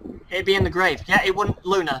 It'd be in the grave. Yeah, it wouldn't,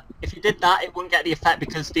 Luna, if you did that, it wouldn't get the effect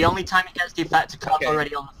because the only time it gets the effect, a card's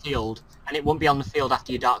already on the field, and it wouldn't be on the field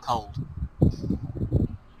after your Dark Hold.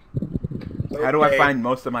 How do I find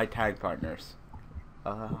most of my tag partners?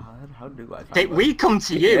 How do I find We come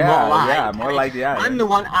to you, Yeah, more like. yeah, more like, yeah. I'm the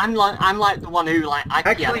one, I'm like the one who, like, I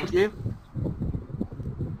PM'd Actually- you.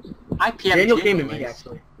 I PM'd Daniel you, came to me, Louise.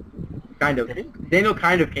 actually. Kind of. Did he? Daniel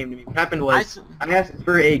kind of came to me. What happened was, I asked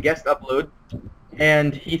for a guest upload,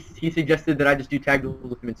 and he suggested that I just do tag duels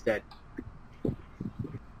with him instead.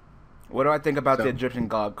 What do I think about the Egyptian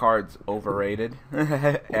god cards? Overrated.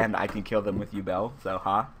 And I can kill them with Yubel, so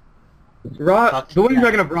Raw, the one you're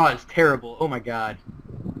talking of Raw is terrible. Oh my god.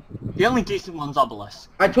 The only decent one's Obelisk.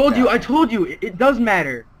 I told you, it does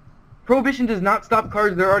matter. Prohibition does not stop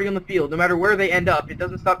cards that are already on the field. No matter where they end up, it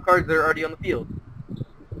doesn't stop cards that are already on the field.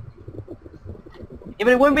 Yeah, but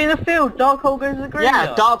it wouldn't be in the field. Dark Hole goes to the graveyard.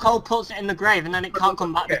 Yeah, Dark Hole puts it in the grave and then it can't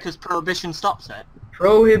come back because Prohibition stops it.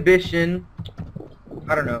 Prohibition,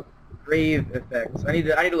 I don't know, grave effects. I need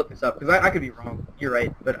to look this up because I could be wrong. You're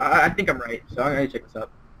right, but I think I'm right, so I'm gonna check this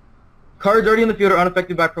up. Cards already on the field are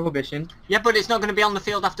unaffected by Prohibition. Yeah, but it's not going to be on the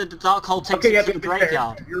field after the Dark Hole takes it to the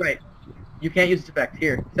graveyard. You're right. You can't use this effect.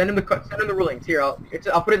 Here, send him the rulings. Here, I'll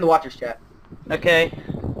put it in the watchers chat. Okay.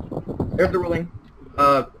 There's the ruling.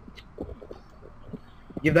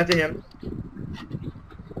 Give that to him.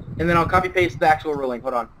 And then I'll copy paste the actual ruling.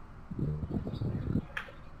 Hold on.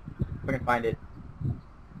 If I can find it.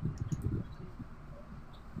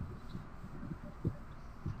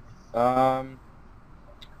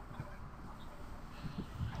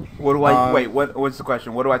 What do I wait? What's the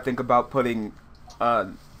question? What do I think about putting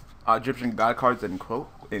Egyptian god cards in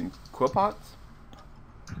Quillpots?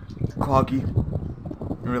 Koa'ki,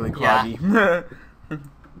 really Koa'ki. Yeah.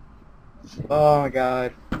 Oh my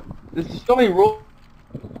god. There's so many rulings.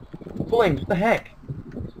 What the heck?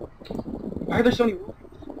 Why are there so many rulings?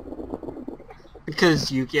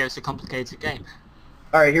 Because Yu-Gi-Oh! Is a complicated game.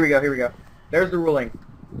 Alright, here we go. There's the ruling.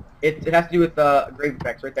 It has to do with grave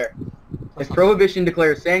effects right there. If Prohibition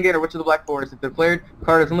declares Sandgate or Witch of the Black Forest, if the declared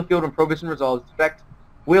card is on the field when Prohibition resolves, its effect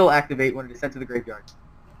will activate when it is sent to the graveyard.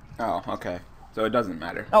 Oh, okay. So it doesn't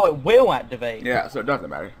matter. Oh, it will activate. Yeah, so it doesn't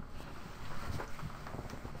matter.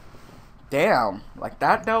 Damn, like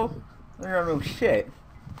that though? I don't know shit.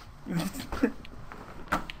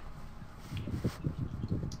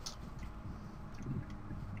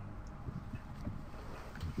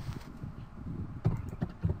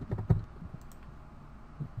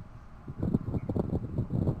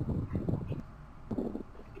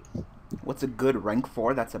 What's a good rank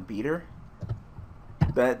 4 that's a beater?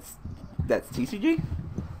 That's TCG?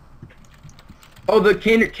 Oh, the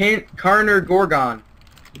Karner Gorgon.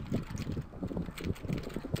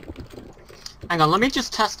 Hang on, let me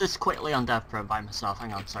just test this quickly on DevPro by myself.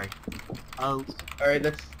 Hang on, sorry. Oh. Alright,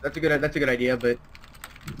 that's a good idea, but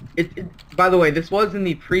by the way, this was in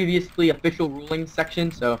the previously official ruling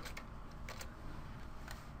section, so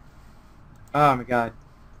oh my god.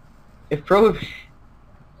 If Prohibition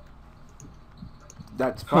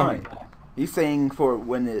That's fine. He's saying for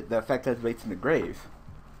when the effect activates in the grave.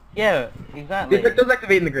 Yeah, exactly. The effect does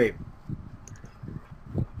activate in the grave.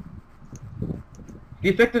 The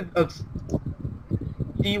effect of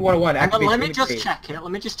C101 activates Hang on, let me in the just grave. check it.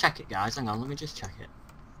 Let me just check it, guys. Hang on, let me just check it.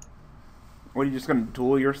 What, are you just gonna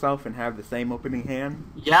duel yourself and have the same opening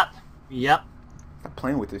hand? Yep. Stop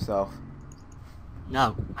playing with yourself.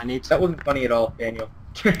 No, I need to. That wasn't funny at all, Daniel.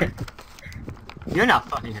 You're not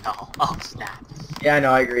funny at all. Oh, snap. Yeah, I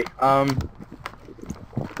know, I agree.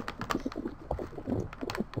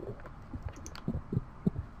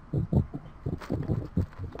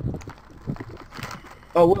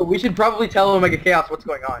 Oh, well, we should probably tell Omega Chaos what's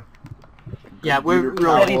going on. Yeah, we're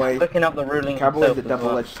Cowboy. Looking up the ruling. Cowboy's a himself as well.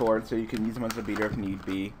 double-edged sword, so you can use him as a beater if need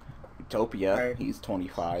be. Utopia, Right. he's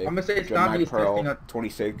 25. I'm gonna say it's Gemini not me, it's Pearl, testing on-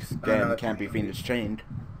 26. no, Again, it's- can't be Phoenix Chained.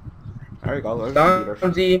 There you go, there's the beater.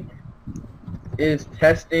 Donzi is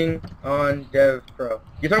testing on Dev Pro.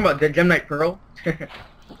 You're talking about Gemini Pearl?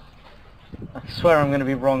 I swear I'm gonna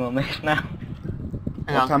be wrong on this now.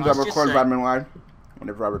 What times I record Environment Live?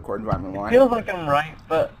 Whenever I record Environment Live. Feels like I'm right,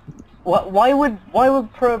 but why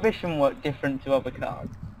would Prohibition work different to other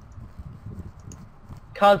cards?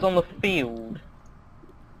 Cards on the field,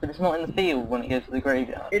 but it's not in the field when it goes to the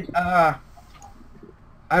graveyard. I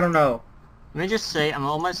don't know. Let me just see. I'm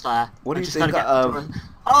almost there. What do you think of?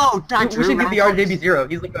 Oh, we should get the RJB0.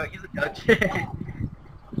 He's a Dutch.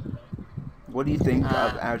 What do you think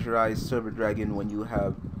of Azurai Silver Dragon when you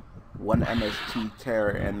have one MST Terror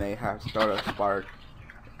and they have Stardust Spark,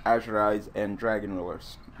 Azurai's, and Dragon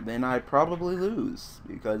Rulers? Then I probably lose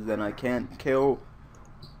because then I can't kill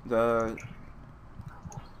the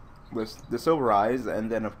Silver Eyes, and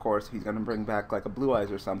then of course he's gonna bring back like a Blue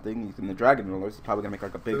Eyes or something. Using the Dragon Rulers, he's probably gonna make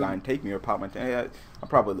like a big eye and take me or pop my. I'll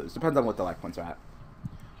probably lose. Depends on what the life points are at.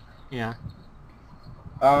 Yeah.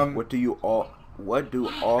 What do all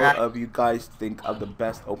of you guys think of the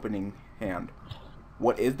best opening hand?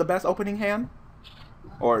 What is the best opening hand?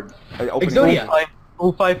 Or opening Exodia.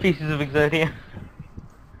 All five pieces of Exodia.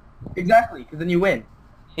 Exactly, because then you win.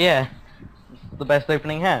 Yeah. It's the best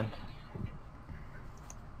opening hand.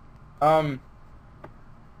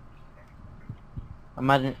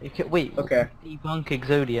 Imagine. Wait. Okay. Debunk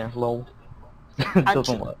Exodia. Lol.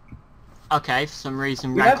 Doesn't work. Okay, for some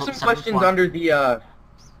reason. We have some questions under the.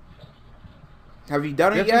 Have you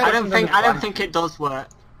done it yet? I don't think it does work.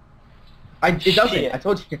 It doesn't. I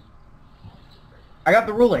told you. I got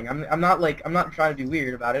the ruling. I'm not trying to be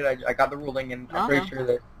weird about it. I got the ruling, and I'm pretty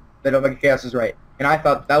sure that Omega Chaos is right. And I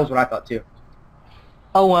thought that was what I thought too.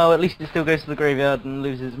 Oh well, at least it still goes to the graveyard and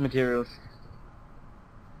loses materials.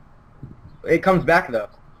 It comes back though.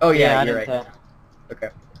 Oh yeah, you're right. Okay.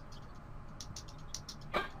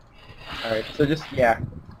 Alright, so just, yeah.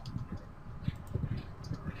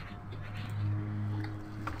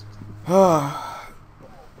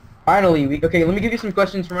 Finally, okay, let me give you some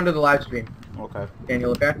questions from under the live stream. Okay.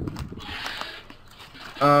 Daniel, okay?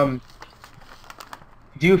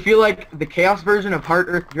 Do you feel like the Chaos version of Heart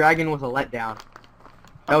Earth Dragon was a letdown?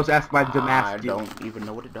 That was asked by Damascus. I don't even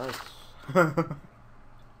know what it does. Are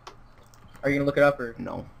you gonna look it up or?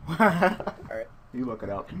 No. Alright. You look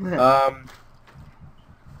it up.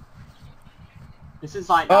 This is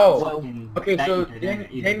like... okay, so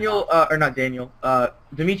Daniel, or not Daniel,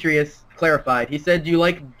 Demetrius clarified. He said, do you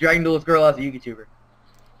like Dragon Duelist Girl as a YouTuber?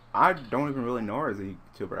 I don't even really know her as a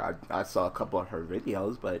YouTuber. I saw a couple of her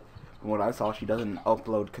videos, but from what I saw, she doesn't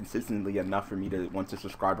upload consistently enough for me to want to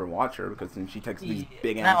subscribe or watch her, because then she takes these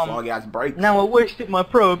big-ass, long-ass breaks. Now I wasted my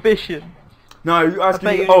Prohibition. No, you asking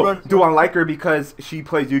me, do I like her because she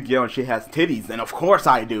plays Yu-Gi-Oh! And she has titties? Then of course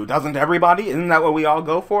I do. Doesn't everybody? Isn't that what we all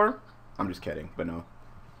go for? I'm just kidding, but no.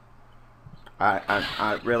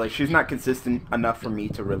 I really, she's not consistent enough for me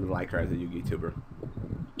to really like her as a Yu-Gi YouTuber.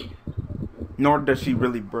 Nor does she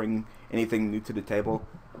really bring anything new to the table.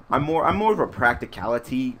 I'm more of a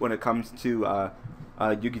practicality when it comes to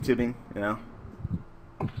Yu-Gi tubing, you know.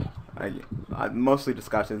 I mostly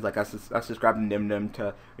discussions, like I subscribe to Nim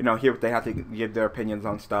to, you know, hear what they have to give their opinions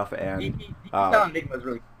on stuff, and Enigma's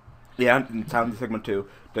really. Yeah, and Sound Sigma too,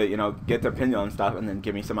 to, you know, get their opinion on stuff and then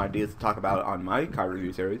give me some ideas to talk about on my card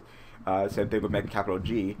review series. Same thing with Mega Capital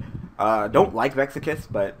G. Don't like Vexicus,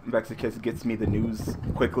 but Vexicus gets me the news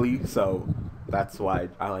quickly, so that's why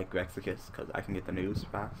I like Vexicus, because I can get the news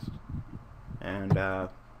fast. And,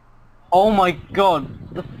 oh my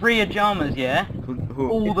god, the 3 Ajamas, yeah?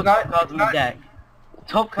 All the top cards in my deck.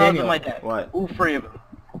 Top cards in my deck. What? All 3 of them.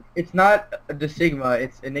 It's not the Sigma,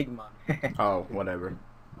 it's Enigma. Oh, whatever.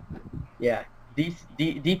 Yeah.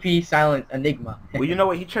 DP Silent Enigma. Well, you know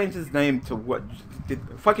what? He changed his name to what?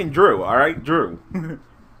 Fucking Drew, alright? Drew.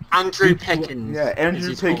 Andrew Pickens. Yeah,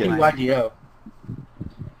 Andrew Pickens. YGO.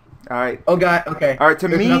 Alright. Oh god, okay. Alright, to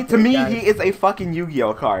me, he is a fucking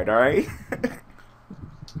Yu-Gi-Oh card, alright?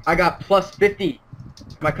 I got plus 50.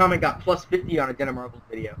 My comment got plus 50 on a Jenna Marbles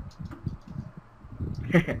video.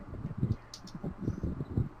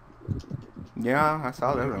 Yeah, I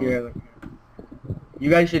saw that one. Yeah. You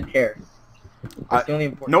guys should care. That's the only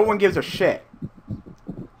important. No one gives a shit.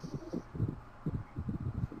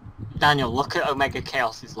 Daniel, look at Omega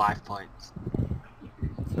Chaos's life points.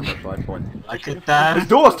 Life point. Look at that. This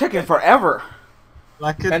duel is taking forever.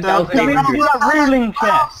 Look at that. Ruling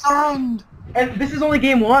chest. And this is only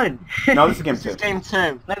game 1. No, this is game 2. This is game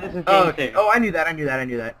 2. No, this is game 2. Okay. Oh, I knew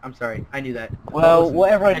that. I'm sorry. I knew that. Well,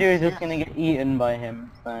 whatever I do is just gonna get eaten by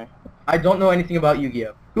him, so... I don't know anything about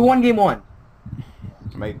Yu-Gi-Oh! Who won game 1?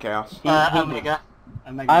 Omega Chaos. Omega.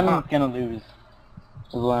 I'm gonna lose.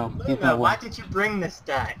 As well. Luna, why did you bring this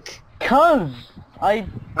deck? Cause I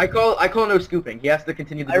call no scooping. He has to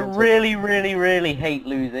continue the really hate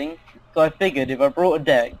losing. So I figured if I brought a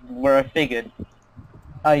deck where I figured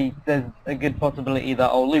there's a good possibility that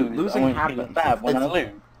I'll lose. Losing I won't happens. feel bad when I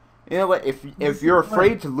lose. You know what? If you're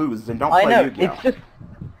afraid to lose, then don't play Yu-Gi-Oh. It's just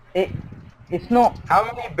it's not. How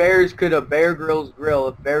many bears could a Bear Grylls grill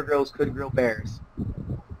if Bear Grylls could grill bears?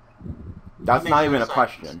 That's not even a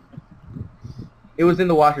question. It was in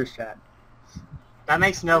the Watchers chat. That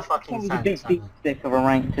makes no fucking sense. Big stick of a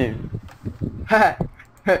rank 2.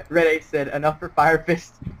 Red Ace said, enough for Fire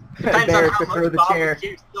Fist. Depends Bear on how to throw much the chair.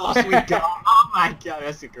 barbecue sauce we got. Oh my god,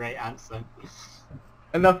 that's a great answer.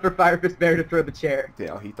 Enough for Fire Fist Bear to throw the chair.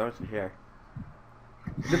 Yeah, he throws the chair.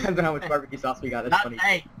 Depends on how much barbecue sauce we got. That's funny.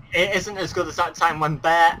 Hey, it isn't as good as that time when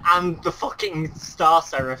Bear and the fucking Star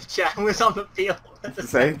Seraph chair was on the field at the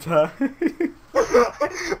Same time.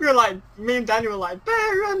 We were like, me and Daniel were like,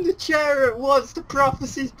 Bear and the chair it was, the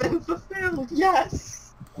prophecy's been fulfilled,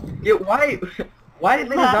 yes! Yeah, why did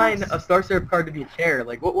they design a Star Seraph card to be a chair?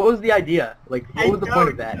 Like, what was the idea? Like, what was the point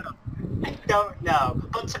of that? I don't know.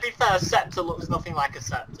 But to be fair, Scepter looks nothing like a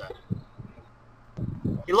Scepter.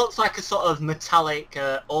 He looks like a sort of metallic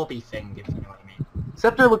Orby thing, if you know what I mean.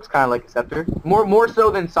 Scepter looks kind of like a Scepter. More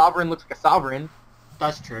so than Sovereign looks like a Sovereign.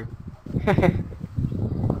 That's true.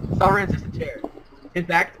 Sovereign's just a chair. In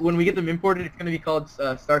fact, when we get them imported, it's going to be called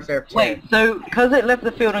Star Seraph chair. Wait, so because it left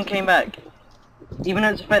the field and came back, even though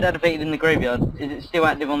it's effect activated in the graveyard, is it still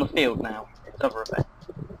active on the field now? Its other effect.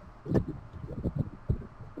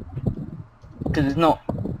 Because it's not.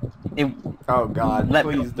 Oh god,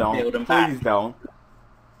 please don't. Please don't.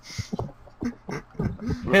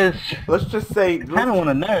 Because Let's just say. I kind of want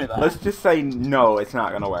to know that. Let's just say no, it's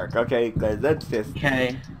not gonna work. Okay, because that's just.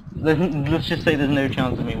 Okay. Let's just say there's no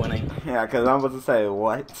chance of me winning. Yeah, because I'm about to say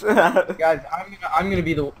what. Guys, I'm gonna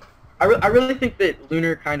be the. I really think that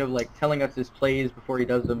Lunar kind of like telling us his plays before he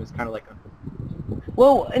does them is kind of like a.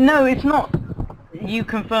 Well, no, it's not you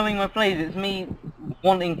confirming my plays. It's me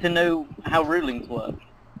wanting to know how rulings work.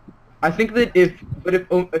 I think that if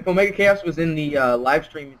Omega Chaos was in the live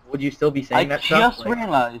stream, would you still be saying that stuff? I just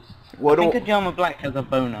realized. I think Ajama Black has a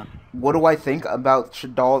boner. What do I think about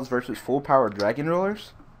Shadal's versus full power Dragon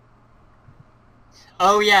Rulers?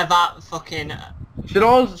 Oh yeah, that fucking...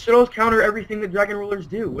 Shadal's counter everything that Dragon Rulers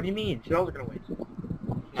do. What do you mean? Shadal's are gonna win.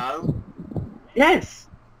 No. Yes!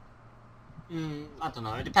 I don't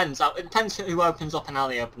know. It depends. It depends who opens up and how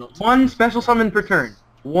they open up. One special summon per turn.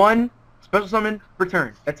 One special summon per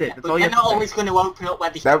turn. That's it. That's all you have to say. They're not always going to open up where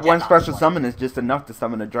they That one special summon is just enough to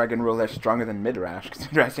summon a Dragon Ruler that's stronger than Midrash, because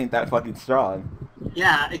Midrash ain't that fucking strong.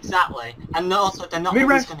 Yeah, exactly. And also, they're not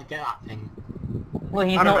always going to get that thing. Well,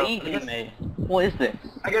 he's not eating me. What is this?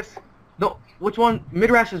 I guess... No, which one?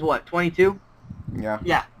 Midrash is what, 22? Yeah.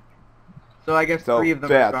 Yeah. So I guess 3 of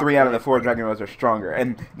them are 3 out of the 4 Dragon Rulers are stronger.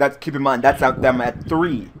 And that's, keep in mind, that's out them at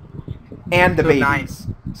 3. And the babies.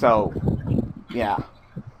 9. So, yeah.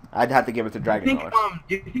 I'd have to give it to Dragon Rulers.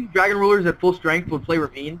 Do you think Dragon Rulers at full strength would play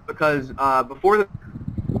Ravine? Because before the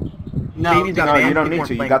babies got banned, you don't need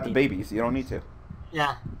to. You got the babies. You don't need to.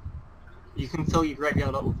 Yeah. You can fill your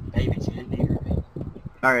graveyard up with babies. You didn't need Ravine.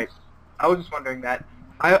 Alright. I was just wondering that.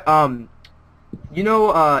 You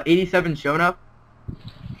know 87 Shonuff?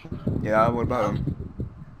 Yeah, what about him?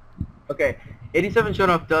 Okay. 87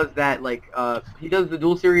 Shonuff does that, like, he does the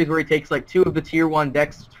duel series where he takes, like, 2 of the tier 1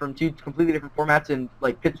 decks from 2 completely different formats and,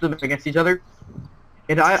 like, pits them against each other.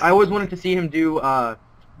 And I always wanted to see him do,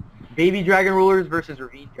 Baby Dragon Rulers versus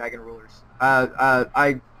Ravine Dragon Rulers.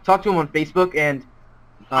 I talked to him on Facebook, and...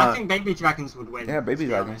 I think Baby Dragons would win. Yeah, Baby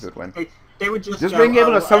Dragons would win. They would just being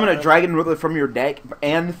able to summon a Dragon Ruler from your deck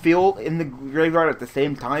and field in the graveyard at the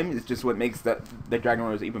same time is just what makes the Dragon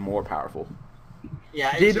Rulers even more powerful.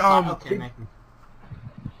 Yeah, it's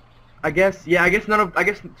I guess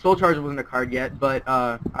Soul Charge wasn't a card yet, but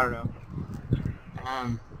I don't know.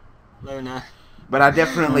 Luna. But I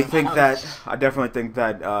definitely think that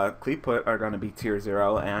Kleeput are going to be tier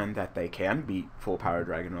 0 and that they can beat full power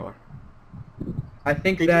Dragon Ruler. I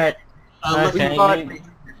think that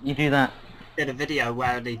you do that. Did a video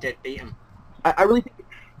where they did beat him. I really think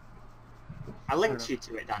I linked you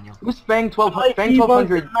to it, Daniel. Who's Fang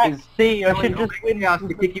 1200 is see, I should just win Chaos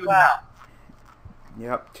to kick you out.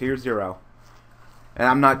 Yep, tier 0. And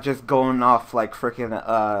I'm not just going off like freaking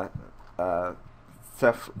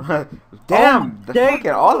damn, the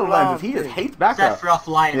fucking auto lines. He just hates backup. Sephiroth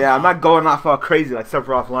Lionheart. Yeah, I'm not going off all crazy like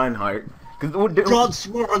Sephiroth Lionheart.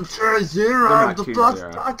 Godsworn tier 0. The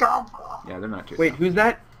best backup. Yeah, they're not tier 0. Wait, who's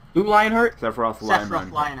that? Who Lionheart? Sephiroth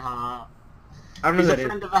Lionheart. I don't know who that is. He's a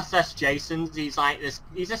friend of SS Jason's. He's like this.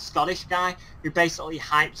 He's a Scottish guy who basically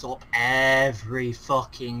hypes up every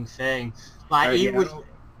fucking thing. Like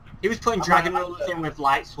He was putting Dragon Rulers in with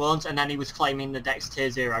Light Swords, and then he was claiming the Dex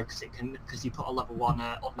tier 0 because he put a level 1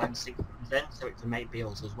 unknown secret in, so it can make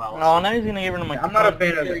beals as well. Oh, now he's gonna get rid of my. I'm not a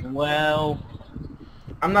fan of it. Well,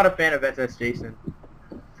 I'm not a fan of SS Jason.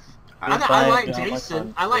 I like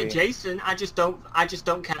Jason. I like Jason. I just don't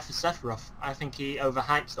care for Sephiroth. I think he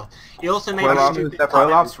overhyped stuff. He also made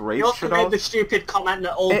the stupid comment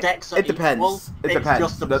that all decks are It depends. It depends.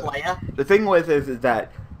 It's just the player. The thing with is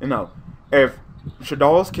that if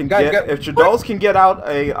Shadows can get out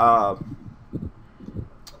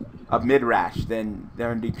a mid rash, then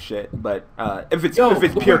they're in deep shit. But if it's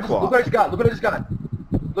pure claw, look what I just got. Look what I just got.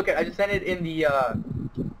 Look at I just sent it in the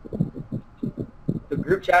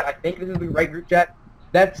group chat. I think this is the right group chat.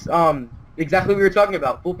 That's exactly what we were talking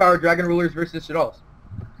about. Full power Dragon Rulers versus Shadows.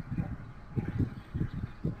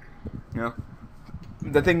 Yeah.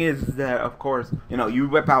 The thing is that of course you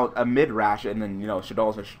whip out a mid rash and then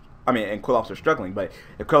Shadows are. And Quillops are struggling, but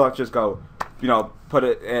if Quillops just go, put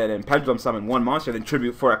it in and pendulum summon one monster, then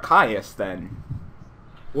tribute for a Caius, then...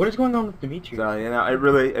 What is going on with Dimitri? So, it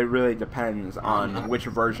really depends on which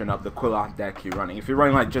version of the Quillops deck you're running. If you're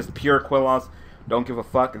running, like, just pure Quillops, don't give a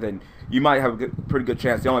fuck, then you might have a pretty good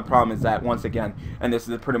chance. The only problem is that, once again, and this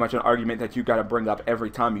is pretty much an argument that you got to bring up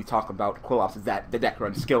every time you talk about Quillops, is that the deck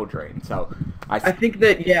runs skill drain, so... I think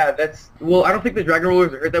that, yeah, that's... Well, I don't think the Dragon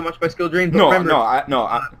Rulers are hurt that much by skill drain, but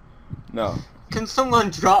No. Can someone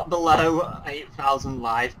drop below 8,000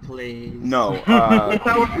 life, please? No.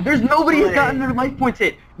 There's nobody who's gotten their life points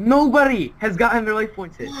hit. Nobody has gotten their life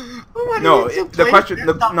points hit. It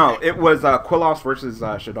was Quillops versus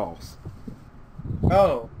Shadows.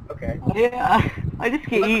 Oh, okay. Yeah, I just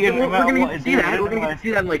get eaten. We're gonna see that. We're gonna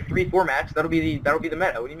see that in like 3-4 match. That'll be the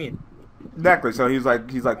meta. What do you mean? Exactly. So he's like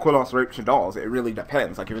Quillops rape Shadows. It really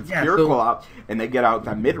depends. Like if it's pure Quillops and they get out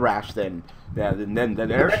that mid rash, then they're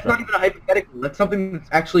that's not even a hypothetical. That's something that's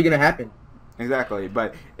actually gonna happen. Exactly.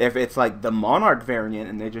 But if it's like the Monarch variant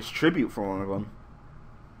and they just tribute for one of them,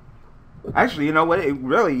 actually, you know what? It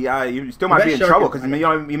really, you still might be in trouble because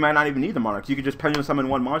you might not even need the Monarch. You could just pendulum summon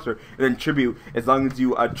one monster and then tribute as long as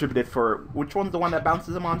you tributed for which one's the one that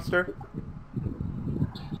bounces a monster.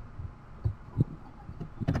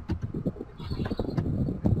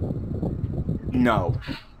 No.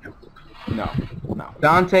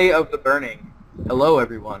 Dante of the Burning. Hello,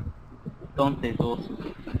 everyone. Dante's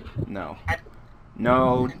awesome. No,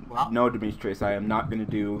 Demetrius, I am not going to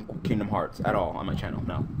do Kingdom Hearts at all on my channel,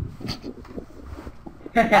 no.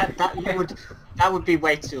 that would be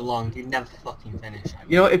way too long. You'd never fucking finish.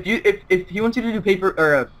 If he wants you to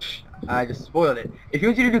do I just spoiled it. If he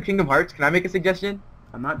wants you to do Kingdom Hearts, can I make a suggestion?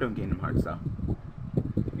 I'm not doing Kingdom Hearts, though.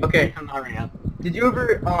 Okay. Mario. Did you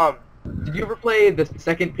ever play the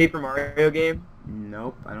second Paper Mario game?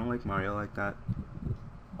 Nope, I don't like Mario like that.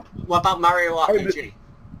 What about Mario RPG?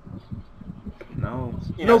 No.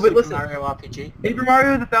 But listen, Mario RPG? Paper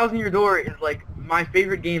Mario: The Thousand Year Door is like my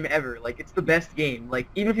favorite game ever. Like it's the best game. Like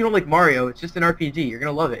even if you don't like Mario, it's just an RPG. You're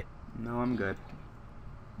gonna love it. No, I'm good.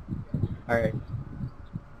 All right.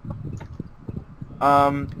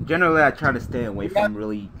 Generally, I try to stay away from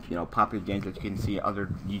really, popular games that you can see other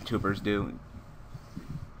YouTubers do.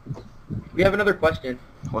 We have another question.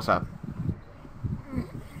 What's up?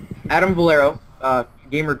 Adam Valero,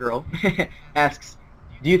 gamer girl, asks,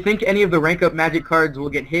 do you think any of the rank up Magic cards will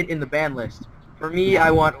get hit in the ban list? For me, I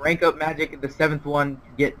want rank up Magic, the 7th one,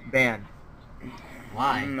 get banned.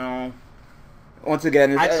 Why? No. Once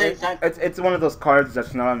again, it's one of those cards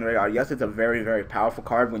that's not on the radar. Yes, it's a very, very powerful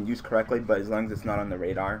card when used correctly, but as long as it's not on the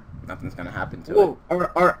radar, nothing's going to happen to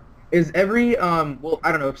it. Is every, well,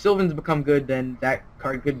 I don't know, if Sylvan's become good, then that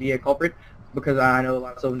card could be a culprit, because I know a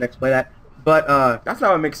lot of Sylvan decks play that. But that's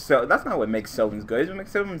not what makes Sylvan's good. What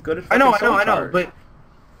makes Sylvan's good is I know.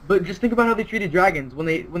 But just think about how they treated dragons. When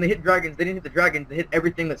they hit dragons, they didn't hit the dragons. They hit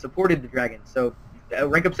everything that supported the dragons. So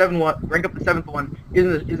rank up the 7th one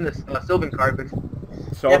isn't a Sylvan card, but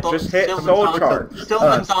just hit Soul Charge.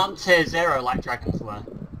 Sylvans aren't tier 0 like dragons were.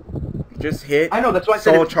 Just hit. I know, that's why I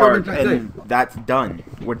Soul said Charge, and that's done.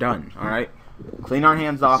 We're done. All right. Clean our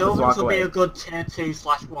hands off. Sylvans walk will away. be a good tier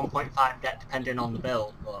 2/1.5 deck depending on the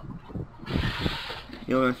build. But...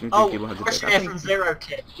 question here from Zero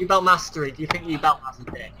Kid. Yubel Mastery. Do you think Yubel has a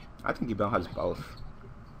dick? I think Yubel has both.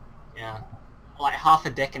 Yeah. Like half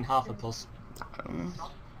a dick and half a puss.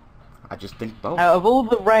 I just think both. Out of all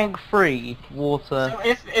the rank 3 water... So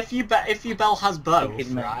if Yubel has both,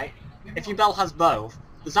 right? If Yubel has both,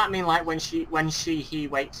 does that mean like when he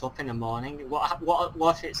wakes up in the morning,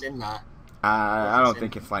 what if it's in there? I don't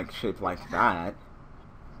think it's like shaped like that.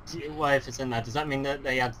 What if it's in there? Does that mean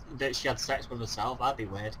that she had sex with herself? That'd be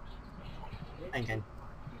weird. Thinking.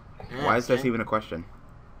 Why is this even a question?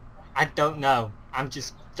 I don't know. I'm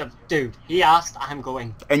just, dude. He asked. I'm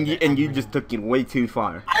going. And you just took it way too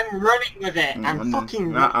far. I'm running with it. I'm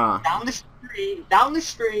fucking running down the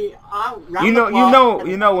street, round you the block.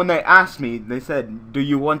 You know when they asked me, they said, "Do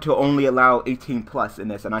you want to only allow 18 plus in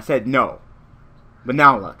this?" And I said no. But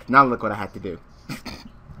now look what I had to do.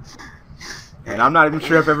 And I'm not even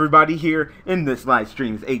sure if everybody here in this live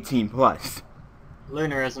stream is 18 plus.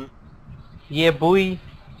 Lunar isn't. Yeah, boy.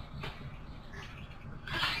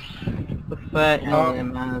 But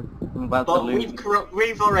man, I'm about to But lose.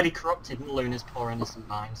 we've already corrupted Luna's poor innocent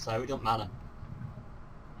mind, so it don't matter.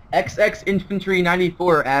 XX Infantry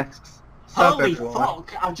 94 asks, "Sup, Holy everyone?"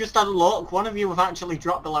 fuck! I've just had a look. One of you have actually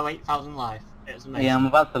dropped below 8,000 life. It's amazing. Yeah, I'm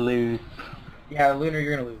about to lose. Yeah, Lunar,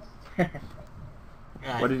 you're gonna lose.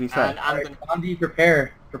 Right. What did he say? Andy,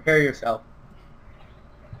 prepare yourself.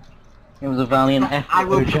 It was a valiant effort, I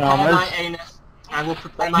will prepare Chalmers. my anus. I will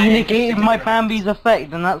prepare my He anus. negated my Bambi's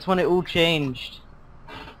effect, and that's when it all changed.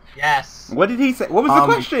 Yes. What did he say? What was the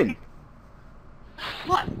question?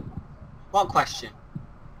 What? What question?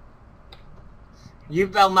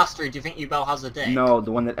 Yubel Mastery, do you think Yubel has a dick? No,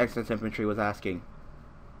 the one that XX Infantry was asking.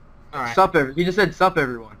 Alright. Sup, he just said sup,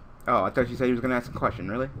 everyone. Oh, I thought you said he was gonna ask a question.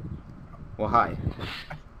 Really? Well, hi.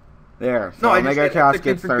 There. So No, I just Mega said Chaos XX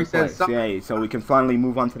gets Infantry third says place. sup. Yay! So we can finally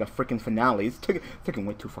move on to the freaking finales. Taking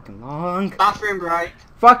way too fucking long. Bathroom break.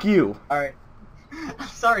 Fuck you. Alright.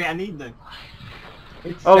 Sorry, I need them.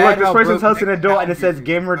 Oh look, this person's hosting a duel and it says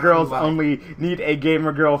gamer girls only need a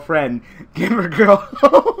gamer girl friend. Gamer girl.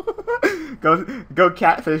 go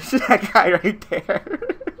catfish that guy right there.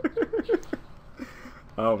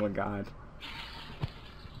 Oh my god.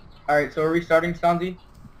 Alright, so are we starting, Sandy?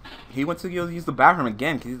 He wants to go use the bathroom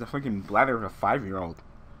again because he's a freaking bladder of a 5-year-old.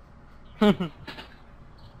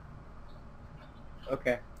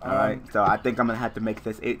 Okay. Alright, so I think I'm gonna have to make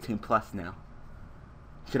this 18 plus now.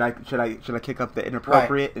 Should I kick up the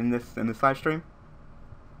inappropriate in this live stream?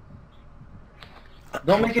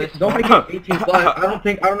 Don't make it 18 plus. I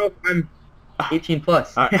don't know if I'm 18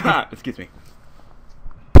 plus. Excuse me.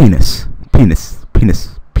 Penis.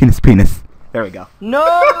 There we go. No!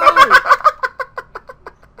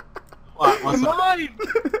 What? What's up? Mine!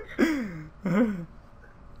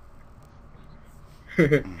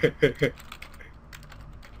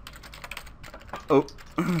 Oh.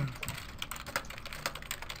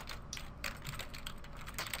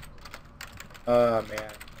 Oh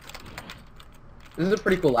man. This is a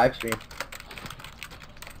pretty cool live stream.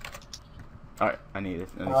 Alright, I need it.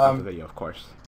 I need to stop the video, of course.